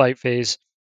 in the fight phase,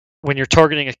 when you're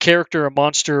targeting a character, a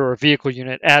monster, or a vehicle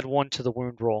unit, add 1 to the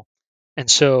wound roll. And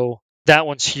so that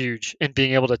one's huge in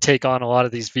being able to take on a lot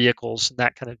of these vehicles and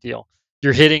that kind of deal.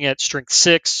 You're hitting at strength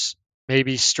 6,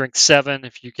 maybe strength 7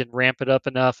 if you can ramp it up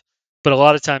enough. But a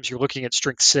lot of times you're looking at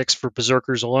strength 6 for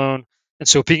berserkers alone. And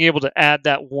so being able to add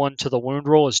that 1 to the wound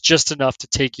roll is just enough to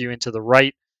take you into the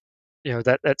right,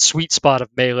 that sweet spot of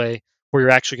melee where you're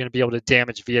actually going to be able to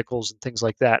damage vehicles and things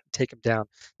like that and take them down.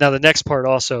 Now the next part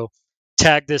also,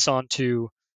 tag this onto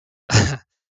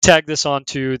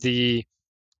the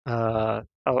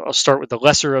I'll start with the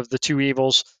lesser of the 2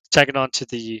 evils, tag it onto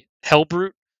the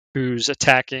Hellbrute, who's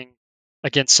attacking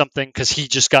against something because he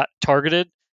just got targeted,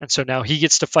 and so now he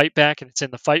gets to fight back, and it's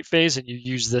in the fight phase, and you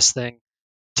use this thing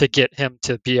to get him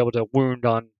to be able to wound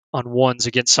on ones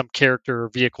against some character or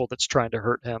vehicle that's trying to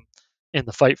hurt him in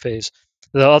the fight phase.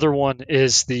 The other one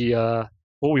is the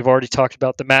what we've already talked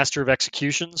about, the Master of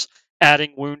Executions.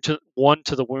 Adding 1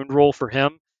 to the wound roll for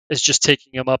him is just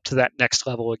taking him up to that next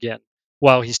level again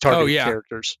while he's targeting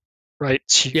characters. Right?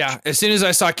 Yeah. As soon as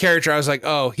I saw character, I was like,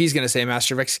 oh, he's going to say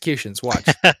Master of Executions. Watch.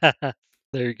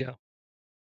 There you go.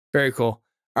 Very cool.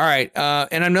 All right.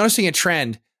 And I'm noticing a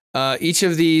trend. Each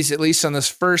of these, at least on this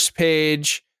first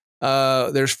page,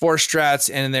 there's 4 strats,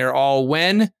 and they're all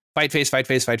when fight phase, fight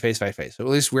phase, fight phase, fight phase. So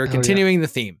at least we're continuing the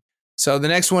theme. So the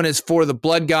next one is for the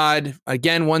Blood God.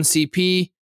 Again, 1 CP.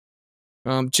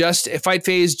 Just a fight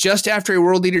phase just after a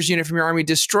world leader's unit from your army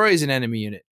destroys an enemy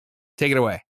unit. Take it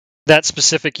away. That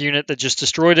specific unit that just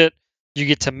destroyed it, you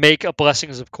get to make a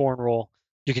Blessings of Khorne roll.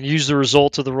 You can use the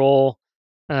result of the roll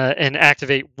and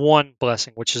activate one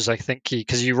blessing, which is, I think, key,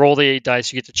 because you roll the 8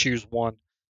 dice, you get to choose one.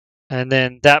 And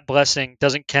then that blessing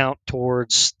doesn't count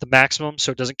towards the maximum,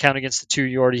 so it doesn't count against the 2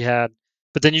 you already had.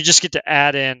 But then you just get to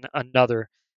add in another.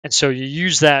 And so you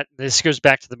use that. This goes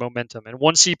back to the momentum. And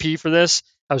 1 CP for this,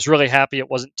 I was really happy it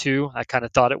wasn't 2. I kind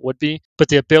of thought it would be. But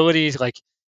the ability, like,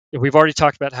 we've already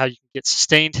talked about how you can get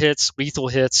sustained hits, lethal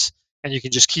hits, and you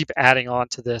can just keep adding on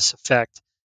to this effect.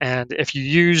 And if you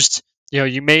used,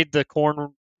 you made the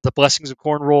Blessings of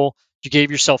Khorne roll, you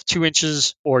gave yourself 2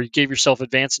 inches, or you gave yourself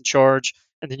advance and charge,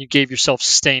 and then you gave yourself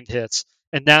sustained hits.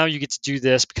 And now you get to do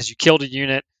this because you killed a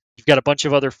unit, you've got a bunch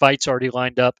of other fights already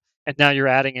lined up, and now you're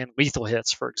adding in lethal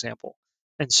hits, for example.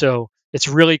 And so it's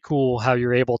really cool how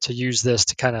you're able to use this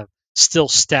to kind of still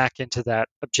stack into that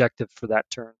objective for that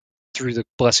turn through the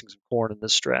Blessings of Khorne in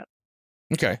this strat.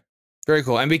 Okay. Very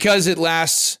cool. And because the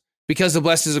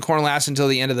Blessings of Khorne lasts until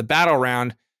the end of the battle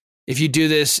round, if you do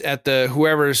this at the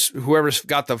whoever's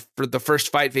got the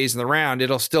first fight phase in the round,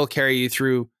 it'll still carry you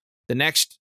through the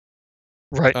next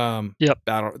battle,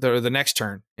 the next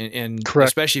turn. And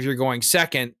especially if you're going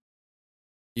second,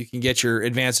 you can get your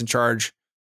advance and charge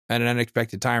at an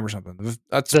unexpected time or something.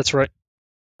 That's right.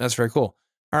 That's very cool.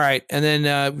 All right. And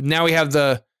then now we have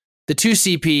the 2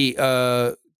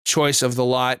 CP choice of the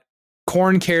lot.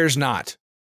 Khorne Cares Not.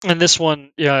 And this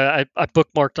one, I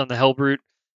bookmarked on the Hellbrute.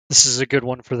 This is a good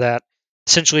one for that.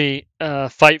 Essentially,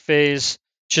 fight phase,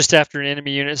 just after an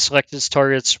enemy unit is selected as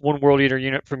targets, 1 World Eater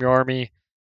unit from your army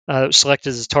selected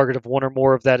as a target of 1 or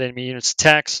more of that enemy unit's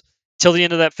attacks. Till the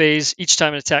end of that phase, each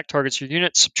time an attack targets your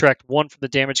unit, subtract 1 from the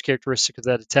damage characteristic of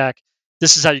that attack.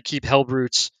 This is how you keep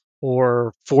Hellbrutes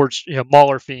or Forge,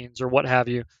 Mauler Fiends or what have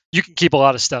you. You can keep a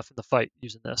lot of stuff in the fight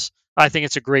using this. I think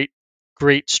it's a great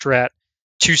strat.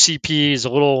 2 CP is a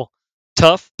little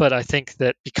tough, but I think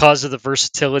that because of the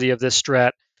versatility of this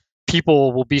strat,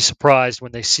 people will be surprised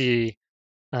when they see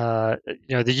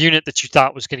the unit that you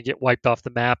thought was going to get wiped off the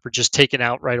map or just taken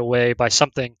out right away by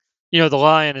something. The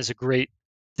Lion is a great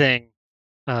thing.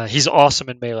 He's awesome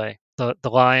in melee. The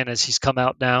Lion, as he's come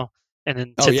out now, and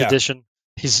in 10th edition,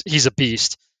 he's a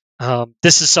beast.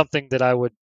 This is something that I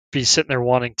would be sitting there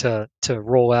wanting to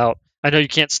roll out. I know you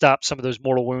can't stop some of those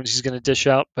mortal wounds he's going to dish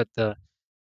out, but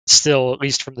still, at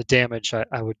least from the damage,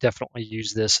 I would definitely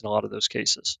use this in a lot of those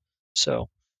cases. So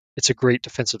it's a great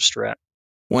defensive strat.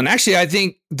 Well, and actually, I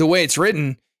think the way it's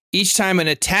written, each time an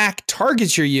attack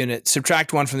targets your unit,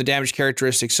 subtract 1 from the damage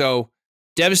characteristic. So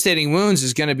devastating wounds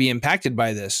is going to be impacted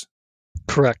by this.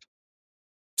 Correct.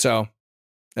 So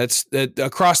that's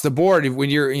across the board. When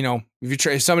you're,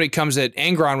 if somebody comes at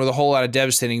Angron with a whole lot of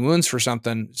devastating wounds for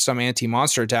something, some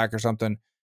anti-monster attack or something,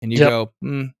 and you go,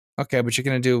 okay, but you're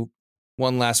going to do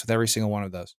 1 less with every single one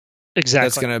of those. Exactly.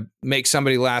 That's going to make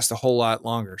somebody last a whole lot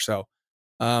longer. So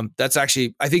that's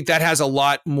actually, I think that has a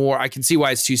lot more. I can see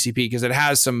why it's 2 CP because it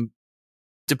has some,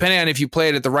 depending on if you play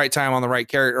it at the right time on the right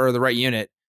character or the right unit,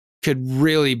 could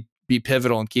really be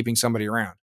pivotal in keeping somebody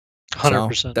around.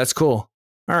 100%. So that's cool.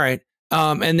 All right.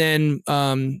 And then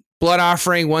Blood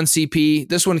Offering, 1 CP.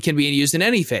 This one can be used in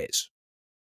any phase.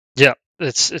 Yeah,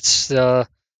 there's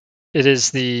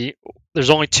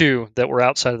only 2 that were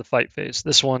outside of the fight phase.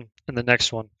 This one and the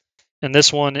next one. And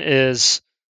this one is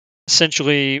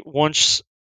essentially once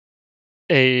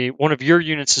one of your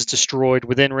units is destroyed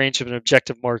within range of an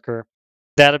objective marker,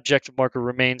 that objective marker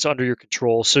remains under your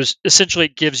control. So essentially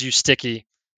it gives you sticky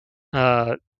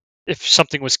if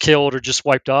something was killed or just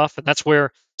wiped off. And that's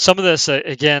where some of this,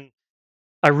 again,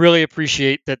 I really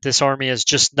appreciate that this army is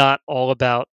just not all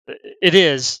about, it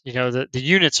is, the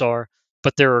units are,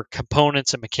 but there are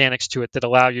components and mechanics to it that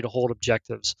allow you to hold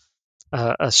objectives.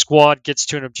 A squad gets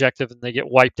to an objective and they get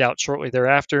wiped out shortly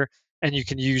thereafter, and you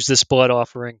can use this Blood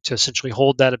Offering to essentially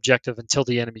hold that objective until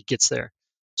the enemy gets there.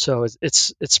 So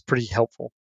it's pretty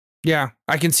helpful. Yeah,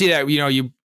 I can see that.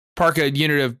 You park a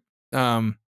unit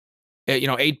of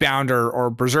 8-bound or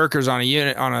berserkers on a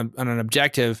unit on an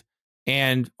objective,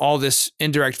 and all this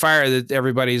indirect fire that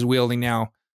everybody's wielding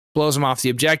now blows them off the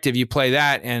objective. You play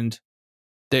that, and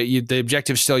the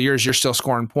objective's still yours. You're still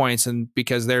scoring points, and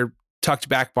because they're tucked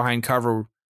back behind cover,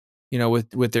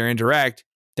 with their indirect,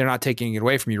 they're not taking it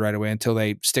away from you right away until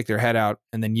they stick their head out,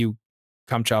 and then you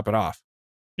come chop it off.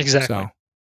 Exactly. So,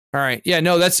 all right, yeah,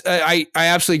 no, that's I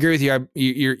absolutely agree with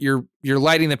you. You're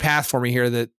lighting the path for me here.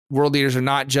 That world leaders are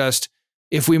not just,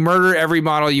 if we murder every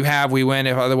model you have, we win.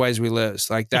 If otherwise, we lose.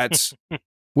 Like that's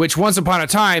which once upon a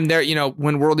time, there,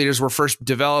 when world leaders were first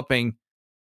developing,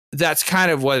 that's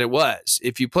kind of what it was.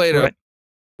 If you played Right.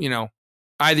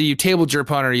 either you tabled your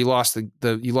opponent or you lost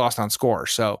you lost on score.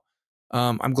 So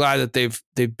I'm glad that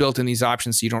they've built in these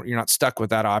options so you're not stuck with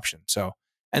that option. So,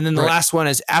 and then the last one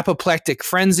is Apoplectic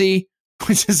Frenzy,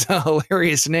 which is a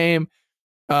hilarious name.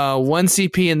 1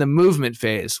 CP in the movement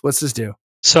phase. What's this do?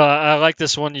 So I like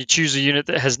this one. You choose a unit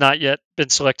that has not yet been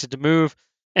selected to move,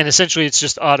 and essentially it's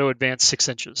just auto advance 6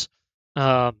 inches.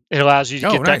 It allows you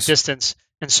to get that distance.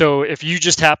 And so if you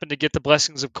just happen to get the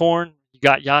Blessings of Khorne, you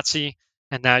got Yahtzee,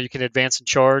 and now you can advance and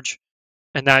charge.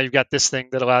 And now you've got this thing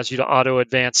that allows you to auto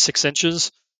advance 6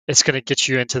 inches. It's going to get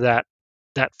you into that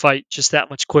fight just that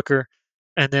much quicker.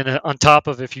 And then on top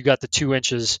of, if you got the 2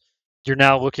 inches, you're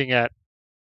now looking at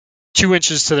 2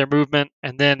 inches to their movement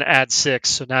and then add 6.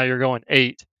 So now you're going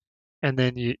 8. And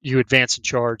then you advance and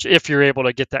charge. If you're able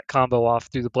to get that combo off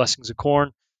through the Blessings of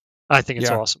Khorne, I think it's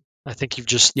awesome. I think you've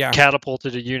just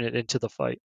catapulted a unit into the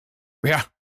fight. Yeah,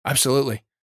 absolutely.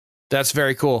 That's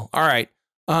very cool. All right.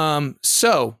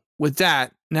 So with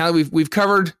that, now that we've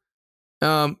covered,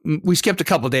 we skipped a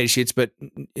couple of data sheets, but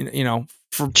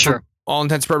for all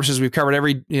intents and purposes, we've covered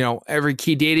every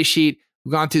key data sheet.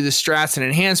 We've gone through the strats and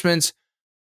enhancements.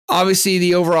 Obviously,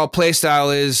 the overall play style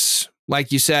is,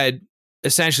 like you said,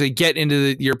 essentially get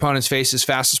into your opponent's face as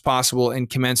fast as possible and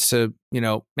commence to,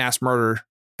 mass murder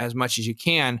as much as you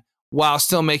can, while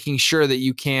still making sure that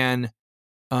you can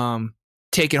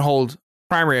take and hold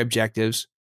primary objectives.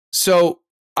 So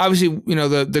obviously,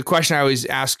 the question I always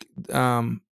ask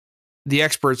the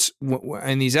experts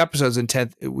in these episodes in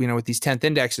 10th, with these 10th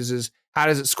indexes is, how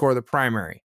does it score the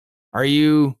primary? Are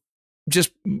you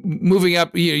just moving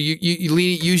up,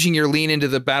 using your lean into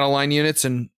the battle line units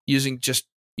and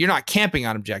you're not camping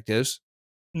on objectives?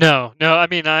 No. I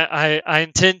mean, I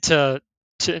intend to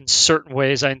in certain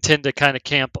ways, I intend to kind of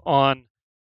camp on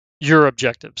your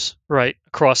objectives, right,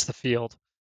 across the field.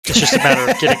 It's just a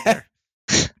matter of getting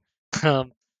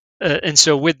there. And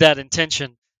so with that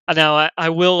intention, now I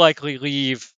will likely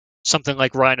leave something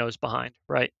like rhinos behind,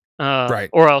 right?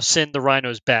 Or I'll send the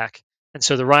rhinos back. And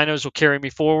so the rhinos will carry me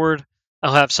forward.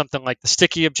 I'll have something like the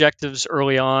sticky objectives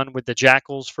early on with the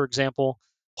jackals, for example.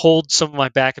 Hold some of my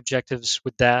back objectives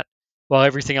with that while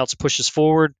everything else pushes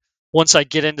forward. Once I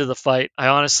get into the fight,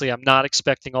 I'm not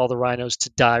expecting all the rhinos to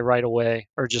die right away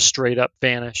or just straight up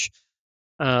vanish.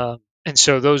 And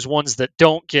so those ones that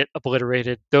don't get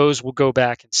obliterated, those will go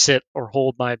back and sit or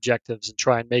hold my objectives and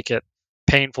try and make it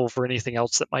painful for anything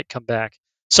else that might come back.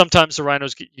 Sometimes the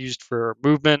rhinos get used for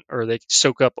movement, or they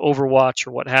soak up Overwatch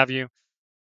or what have you.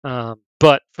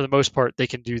 But for the most part, they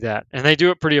can do that. And they do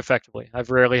it pretty effectively.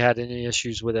 I've rarely had any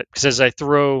issues with it, because as I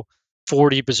throw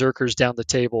 40 berserkers down the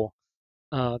table,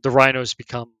 the rhinos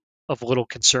become of little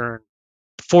concern.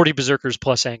 40 berserkers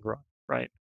plus Angron, right?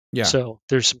 Yeah. So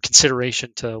there's some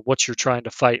consideration to what you're trying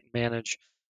to fight and manage.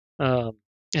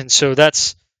 And so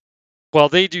that's, while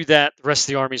they do that, the rest of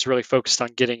the army is really focused on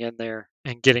getting in there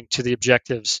and getting to the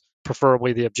objectives,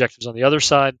 preferably the objectives on the other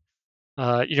side.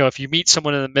 If you meet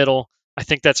someone in the middle, I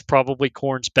think that's probably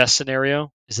Khorne's best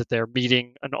scenario, is that they're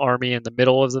meeting an army in the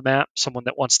middle of the map, someone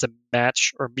that wants to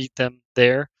match or meet them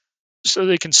there, so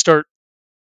they can start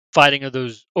fighting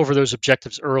over those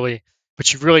objectives early.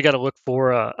 But you've really got to look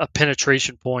for a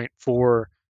penetration point for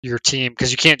your team,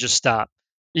 because you can't just stop.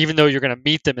 Even though you're going to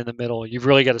meet them in the middle, you've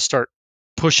really got to start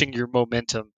pushing your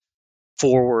momentum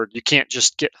forward. You can't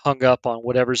just get hung up on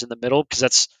whatever's in the middle, because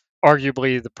that's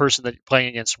arguably the person that you're playing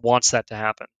against wants that to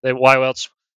happen. Why else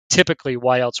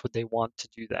would they want to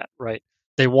do that, right?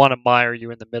 They want to mire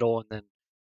you in the middle and then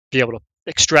be able to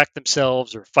extract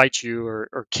themselves or fight you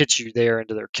or kit you there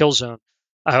into their kill zone.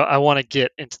 I want to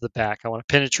get into the back. I want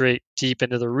to penetrate deep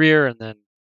into the rear and then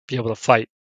be able to fight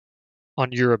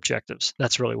on your objectives.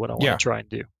 That's really what I want to try and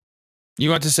do. You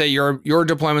want to say your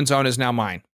deployment zone is now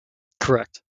mine.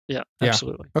 Correct. Yeah,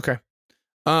 absolutely. Okay.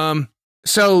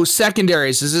 So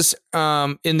secondaries, is this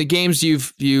in the games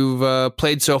you've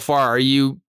played so far, are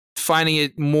you finding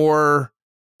it more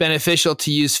beneficial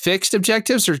to use fixed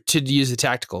objectives or to use the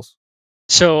tacticals?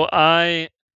 So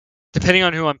depending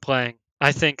on who I'm playing,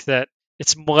 I think that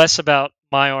it's less about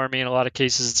my army in a lot of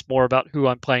cases. It's more about who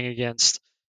I'm playing against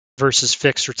versus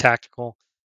fixed or tactical.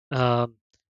 I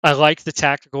like the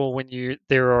tactical when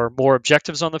there are more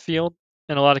objectives on the field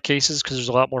in a lot of cases, because there's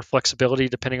a lot more flexibility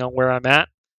depending on where I'm at.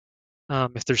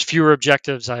 If there's fewer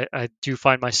objectives, I do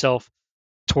find myself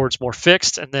towards more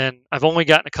fixed. And then I've only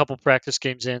gotten a couple practice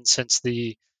games in since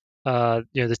the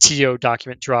TO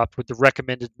document dropped with the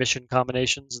recommended mission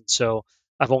combinations, and so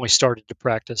I've only started to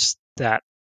practice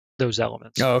those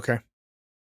elements. Oh, okay.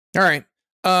 All right.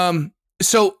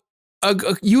 So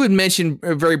you had mentioned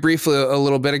very briefly a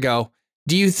little bit ago,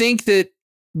 do you think that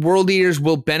world eaters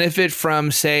will benefit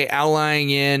from, say, allying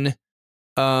in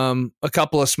a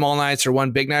couple of small knights or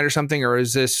one big knight or something, or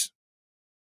is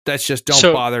that's just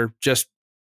don't bother, just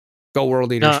go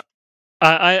world eaters? No,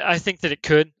 I think that it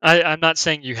could. I'm not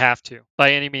saying you have to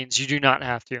by any means. You do not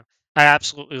have to. I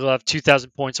absolutely love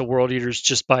 2,000 points of World Eaters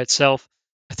just by itself.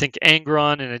 I think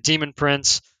Angron and a Demon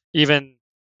Prince, even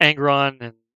Angron,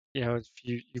 and if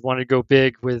you want to go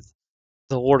big with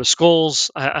the Lord of Skulls,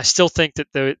 I still think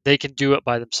that they can do it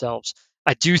by themselves.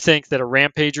 I do think that a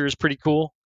Rampager is pretty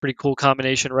cool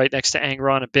combination right next to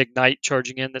Angron, a big knight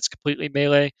charging in that's completely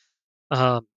melee.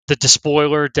 The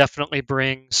Despoiler definitely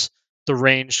brings the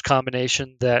ranged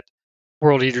combination that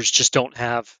World Eaters just don't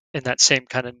have in that same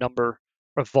kind of number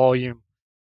of volume.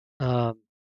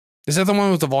 Is that the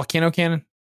one with the volcano cannon?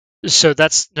 So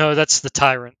that's the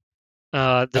Tyrant.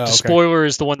 The Despoiler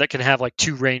is the one that can have like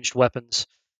 2 ranged weapons,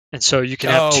 and so you can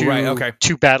have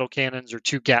two battle cannons or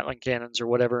 2 Gatling cannons or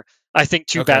whatever. I think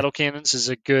 2 battle cannons is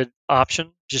a good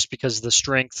option just because the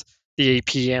strength, the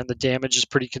AP, and the damage is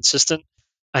pretty consistent.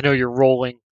 I know you're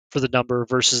rolling for the number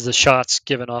versus the shots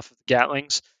given off of the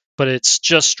Gatlings, but it's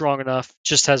just strong enough,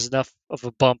 just has enough of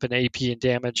a bump in AP and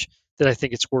damage that I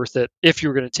think it's worth it if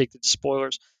you're going to take the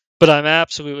Despoilers. But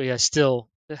I still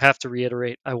have to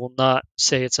reiterate, I will not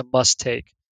say it's a must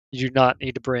take. You don't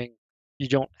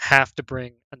have to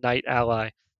bring a knight ally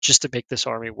just to make this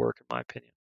army work, in my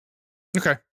opinion.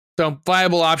 Okay. So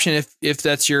viable option if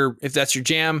that's your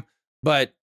jam,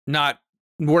 but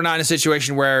we're not in a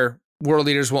situation where world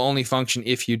leaders will only function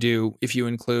if you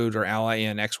include or ally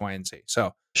in X, Y, and Z.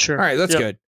 So sure. All right, that's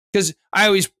good. Because I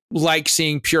always like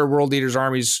seeing pure world leaders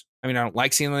armies. I mean, I don't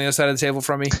like seeing them on the other side of the table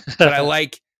from me, but I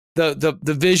like the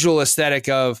visual aesthetic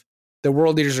of the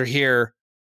world leaders are here,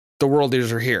 the world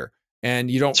leaders are here. And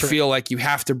you don't feel like you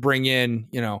have to bring in,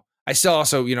 I still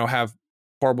also, have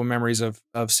horrible memories of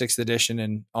 6th edition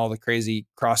and all the crazy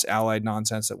cross-allied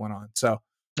nonsense that went on. So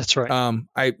that's right.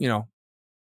 I,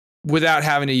 without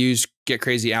having to get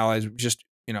crazy allies, just,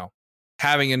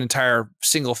 having an entire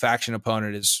single faction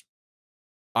opponent is,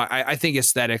 I think,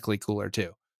 aesthetically cooler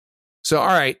too. So, all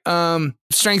right.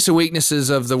 Strengths and weaknesses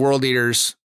of the world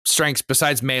eaters. Strengths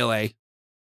besides melee.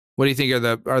 What do you think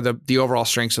are the overall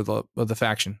strengths of the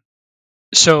faction?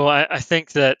 So I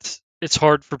think that it's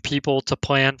hard for people to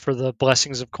plan for the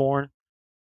blessings of Khorne.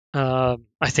 I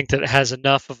think that it has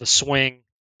enough of a swing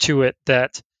to it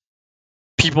that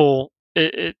people,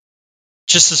 it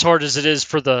just as hard as it is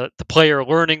for the player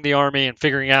learning the army and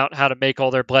figuring out how to make all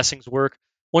their blessings work,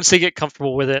 once they get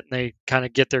comfortable with it and they kind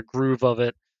of get their groove of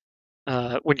it,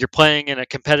 when you're playing in a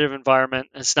competitive environment,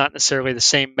 it's not necessarily the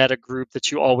same meta group that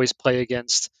you always play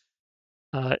against.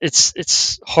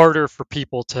 It's harder for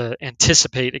people to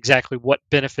anticipate exactly what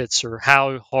benefits or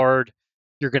how hard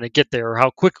you're going to get there or how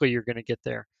quickly you're going to get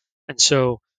there. And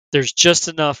so there's just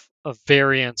enough of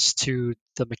variance to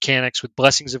the mechanics with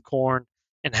Blessings of Khorne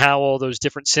and how all those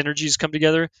different synergies come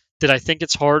together that I think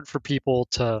it's hard for people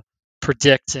to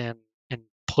predict and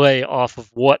play off of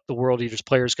what the World Eaters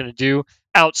player is going to do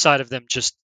outside of them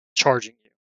just charging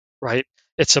you, right?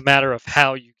 It's a matter of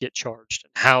how you get charged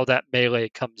and how that melee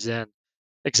comes in,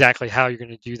 exactly how you're going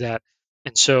to do that.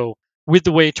 And so with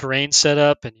the way terrain's set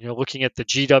up and looking at the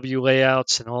GW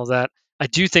layouts and all that, I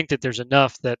do think that there's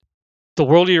enough that the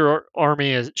World Eater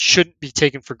army shouldn't be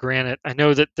taken for granted. I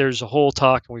know that there's a whole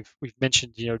talk, and we've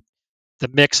mentioned the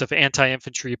mix of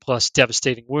anti-infantry plus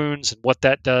devastating wounds and what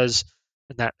that does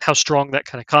and that how strong that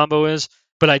kind of combo is.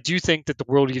 But I do think that the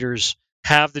World Eaters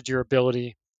have the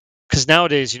durability because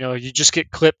nowadays, you just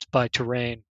get clipped by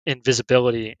terrain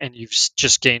invisibility and you've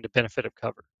just gained a benefit of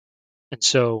cover. And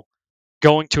so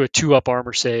going to a 2-up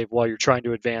armor save while you're trying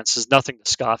to advance is nothing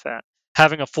to scoff at.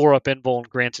 Having a 4-up invuln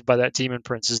granted by that Demon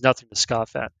Prince is nothing to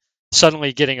scoff at.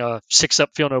 Suddenly getting a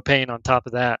 6-up feel no pain on top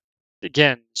of that,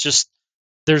 again, it's just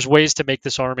there's ways to make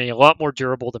this army a lot more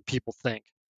durable than people think.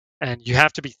 And you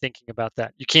have to be thinking about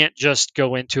that. You can't just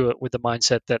go into it with the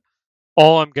mindset that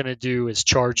all I'm going to do is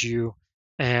charge you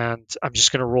and I'm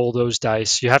just going to roll those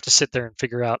dice. You have to sit there and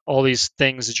figure out all these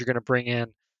things that you're going to bring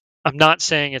in. I'm not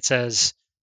saying it's as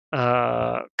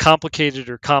complicated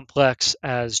or complex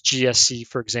as GSC,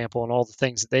 for example, and all the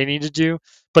things that they need to do,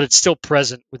 but it's still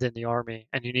present within the army,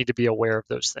 and you need to be aware of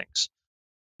those things.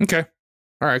 Okay.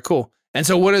 All right, cool. And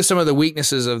so what are some of the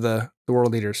weaknesses of the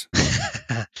world leaders?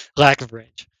 Lack of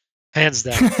range. Hands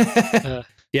down.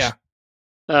 Yeah.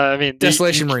 I mean,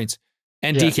 Desolation Marines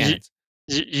and D-cannons.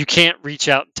 You can't reach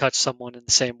out and touch someone in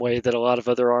the same way that a lot of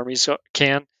other armies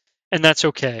can, and that's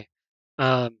okay.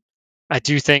 I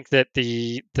do think that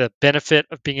the benefit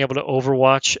of being able to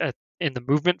overwatch in the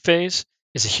movement phase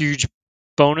is a huge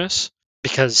bonus.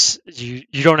 because you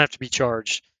don't have to be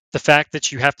charged. The fact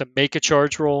that you have to make a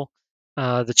charge roll,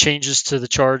 the changes to the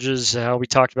charges, how we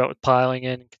talked about with piling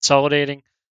in and consolidating,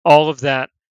 all of that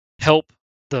help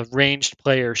the ranged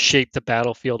player shape the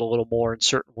battlefield a little more in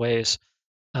certain ways.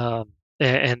 And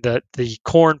the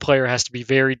corn player has to be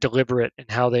very deliberate in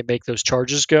how they make those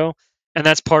charges go. And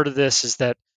that's part of this, is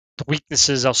that the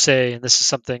weaknesses, I'll say, and this is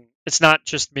something, it's not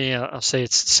just me, I'll say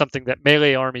it's something that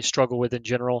melee armies struggle with in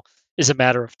general, is a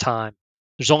matter of time.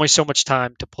 There's only so much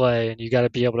time to play, and you got to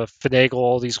be able to finagle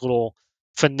all these little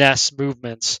finesse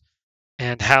movements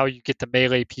and how you get the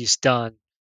melee piece done.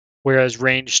 Whereas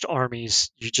ranged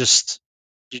armies, you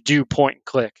do point and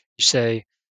click. You say,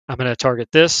 I'm going to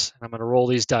target this, and I'm going to roll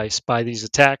these dice, buy these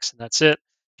attacks, and that's it.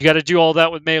 You got to do all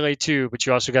that with melee too, but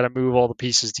you also got to move all the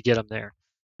pieces to get them there.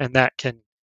 And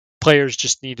players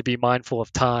just need to be mindful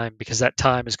of time, because that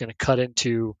time is going to cut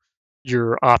into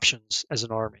your options as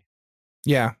an army.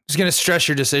 Yeah, it's going to stress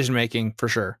your decision making for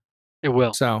sure. It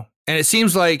will. So, and it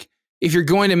seems like if you're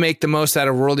going to make the most out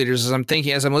of World Eaters, as I'm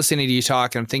listening to you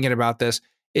talk and I'm thinking about this,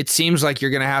 it seems like you're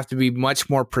going to have to be much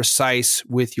more precise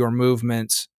with your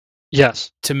movements.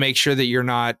 Yes. To make sure that you're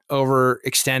not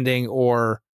overextending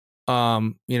or,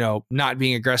 not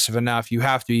being aggressive enough. You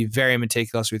have to be very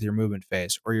meticulous with your movement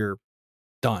phase, or you're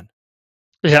done.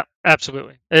 Yeah,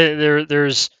 absolutely.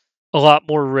 There's a lot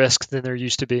more risk than there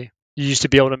used to be. You used to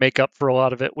be able to make up for a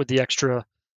lot of it with the extra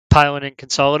pile and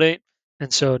consolidate.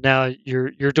 And so now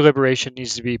your deliberation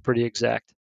needs to be pretty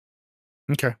exact.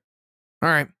 Okay.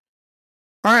 All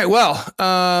right. Well,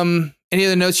 any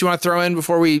other notes you want to throw in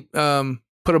before we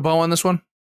put a bow on this one?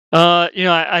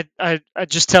 I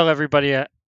just tell everybody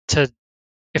to,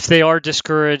 if they are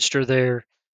discouraged or they're,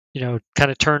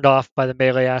 kind of turned off by the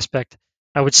melee aspect,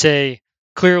 I would say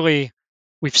clearly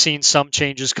we've seen some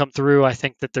changes come through. I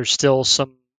think that there's still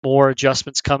some more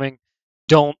adjustments coming.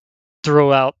 Don't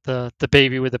throw out the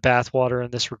baby with the bathwater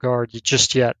in this regard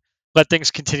just yet. Let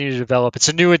things continue to develop. It's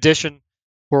a new edition.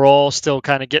 We're all still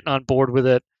kind of getting on board with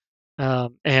it.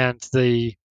 And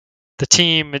the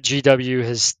team at GW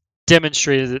has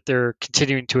demonstrated that they're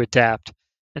continuing to adapt.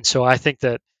 And so I think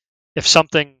that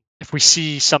if we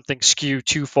see something skew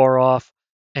too far off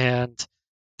and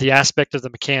the aspect of the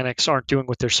mechanics aren't doing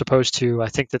what they're supposed to, I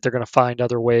think that they're going to find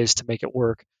other ways to make it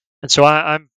work. And so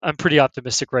I'm pretty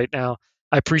optimistic right now.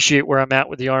 I appreciate where I'm at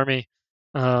with the army.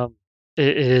 I'm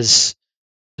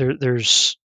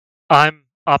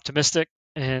optimistic,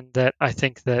 and that I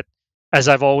think that, as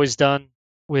I've always done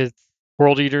with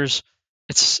World Eaters,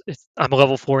 I'm a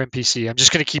level 4 NPC. I'm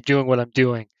just going to keep doing what I'm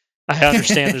doing. I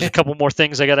understand there's a couple more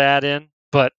things I got to add in,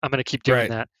 but I'm going to keep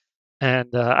doing that.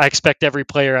 And I expect every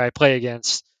player I play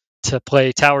against to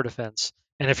play tower defense.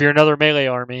 And if you're another melee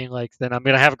army, then I'm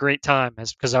going to have a great time,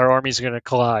 because our armies are going to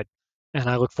collide, and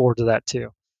I look forward to that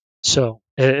too. So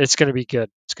it's going to be good.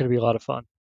 It's going to be a lot of fun.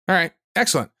 All right,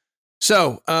 excellent.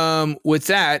 So with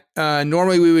that,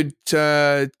 normally we would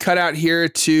cut out here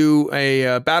to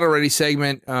a battle ready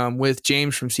segment with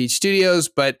James from Siege Studios,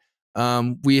 but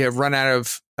we have run out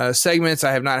of segments.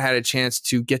 I have not had a chance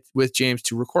to get with James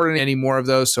to record any more of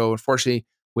those, so unfortunately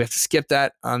we have to skip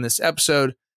that on this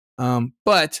episode.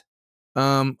 But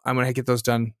I'm going to get those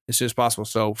done as soon as possible.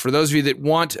 So for those of you that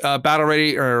want battle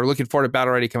ready or looking forward to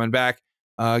battle ready coming back,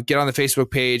 get on the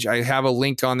Facebook page. I have a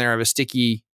link on there. I have a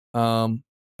sticky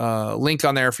link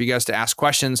on there for you guys to ask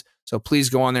questions. So please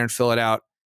go on there and fill it out.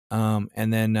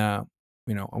 And then, I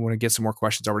want to get some more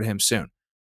questions over to him soon.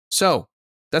 So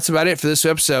that's about it for this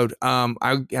episode.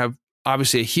 I have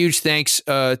obviously a huge thanks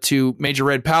to Major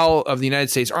Red Powell of the United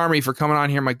States Army for coming on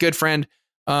here, my good friend.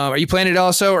 Are you playing it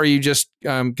also, or are you just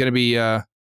going to be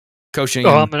coaching?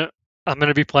 Oh, I'm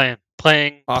gonna be playing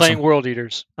Awesome. Playing World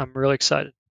Eaters. I'm really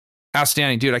excited.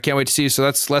 Outstanding, dude. I can't wait to see you. So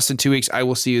that's less than 2 weeks. I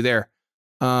will see you there.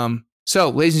 So,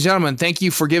 ladies and gentlemen, thank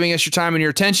you for giving us your time and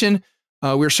your attention.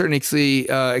 We're certainly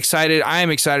excited. I am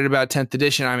excited about 10th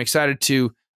edition. I'm excited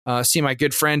to see my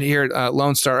good friend here at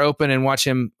Lone Star Open and watch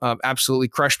him absolutely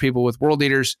crush people with World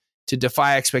Eaters to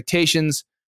defy expectations.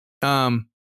 I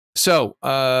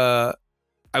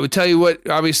would tell you what,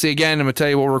 obviously, again, I'm going to tell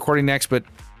you what we're recording next, but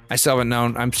I still haven't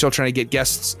known. I'm still trying to get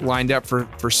guests lined up for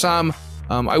some.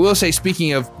 I will say,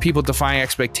 speaking of people defying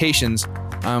expectations,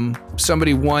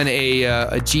 somebody won a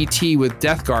GT with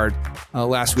Death Guard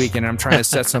last week, and I'm trying to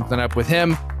set something up with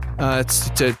him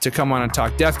to come on and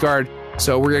talk Death Guard.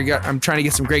 So I'm trying to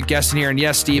get some great guests in here. And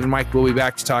yes, Steve and Mike will be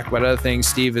back to talk about other things.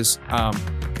 Steve is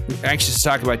anxious to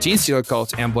talk about Genestealer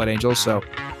cults and Blood Angels. So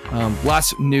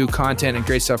lots of new content and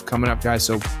great stuff coming up, guys.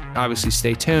 So obviously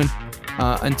stay tuned.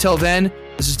 Until then,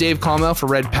 this is Dave Colmel for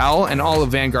Red Powell and all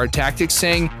of Vanguard Tactics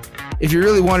saying, if you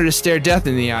really wanted to stare death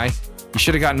in the eye, you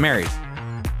should have gotten married.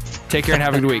 Take care and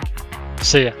have a good week.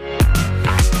 See ya.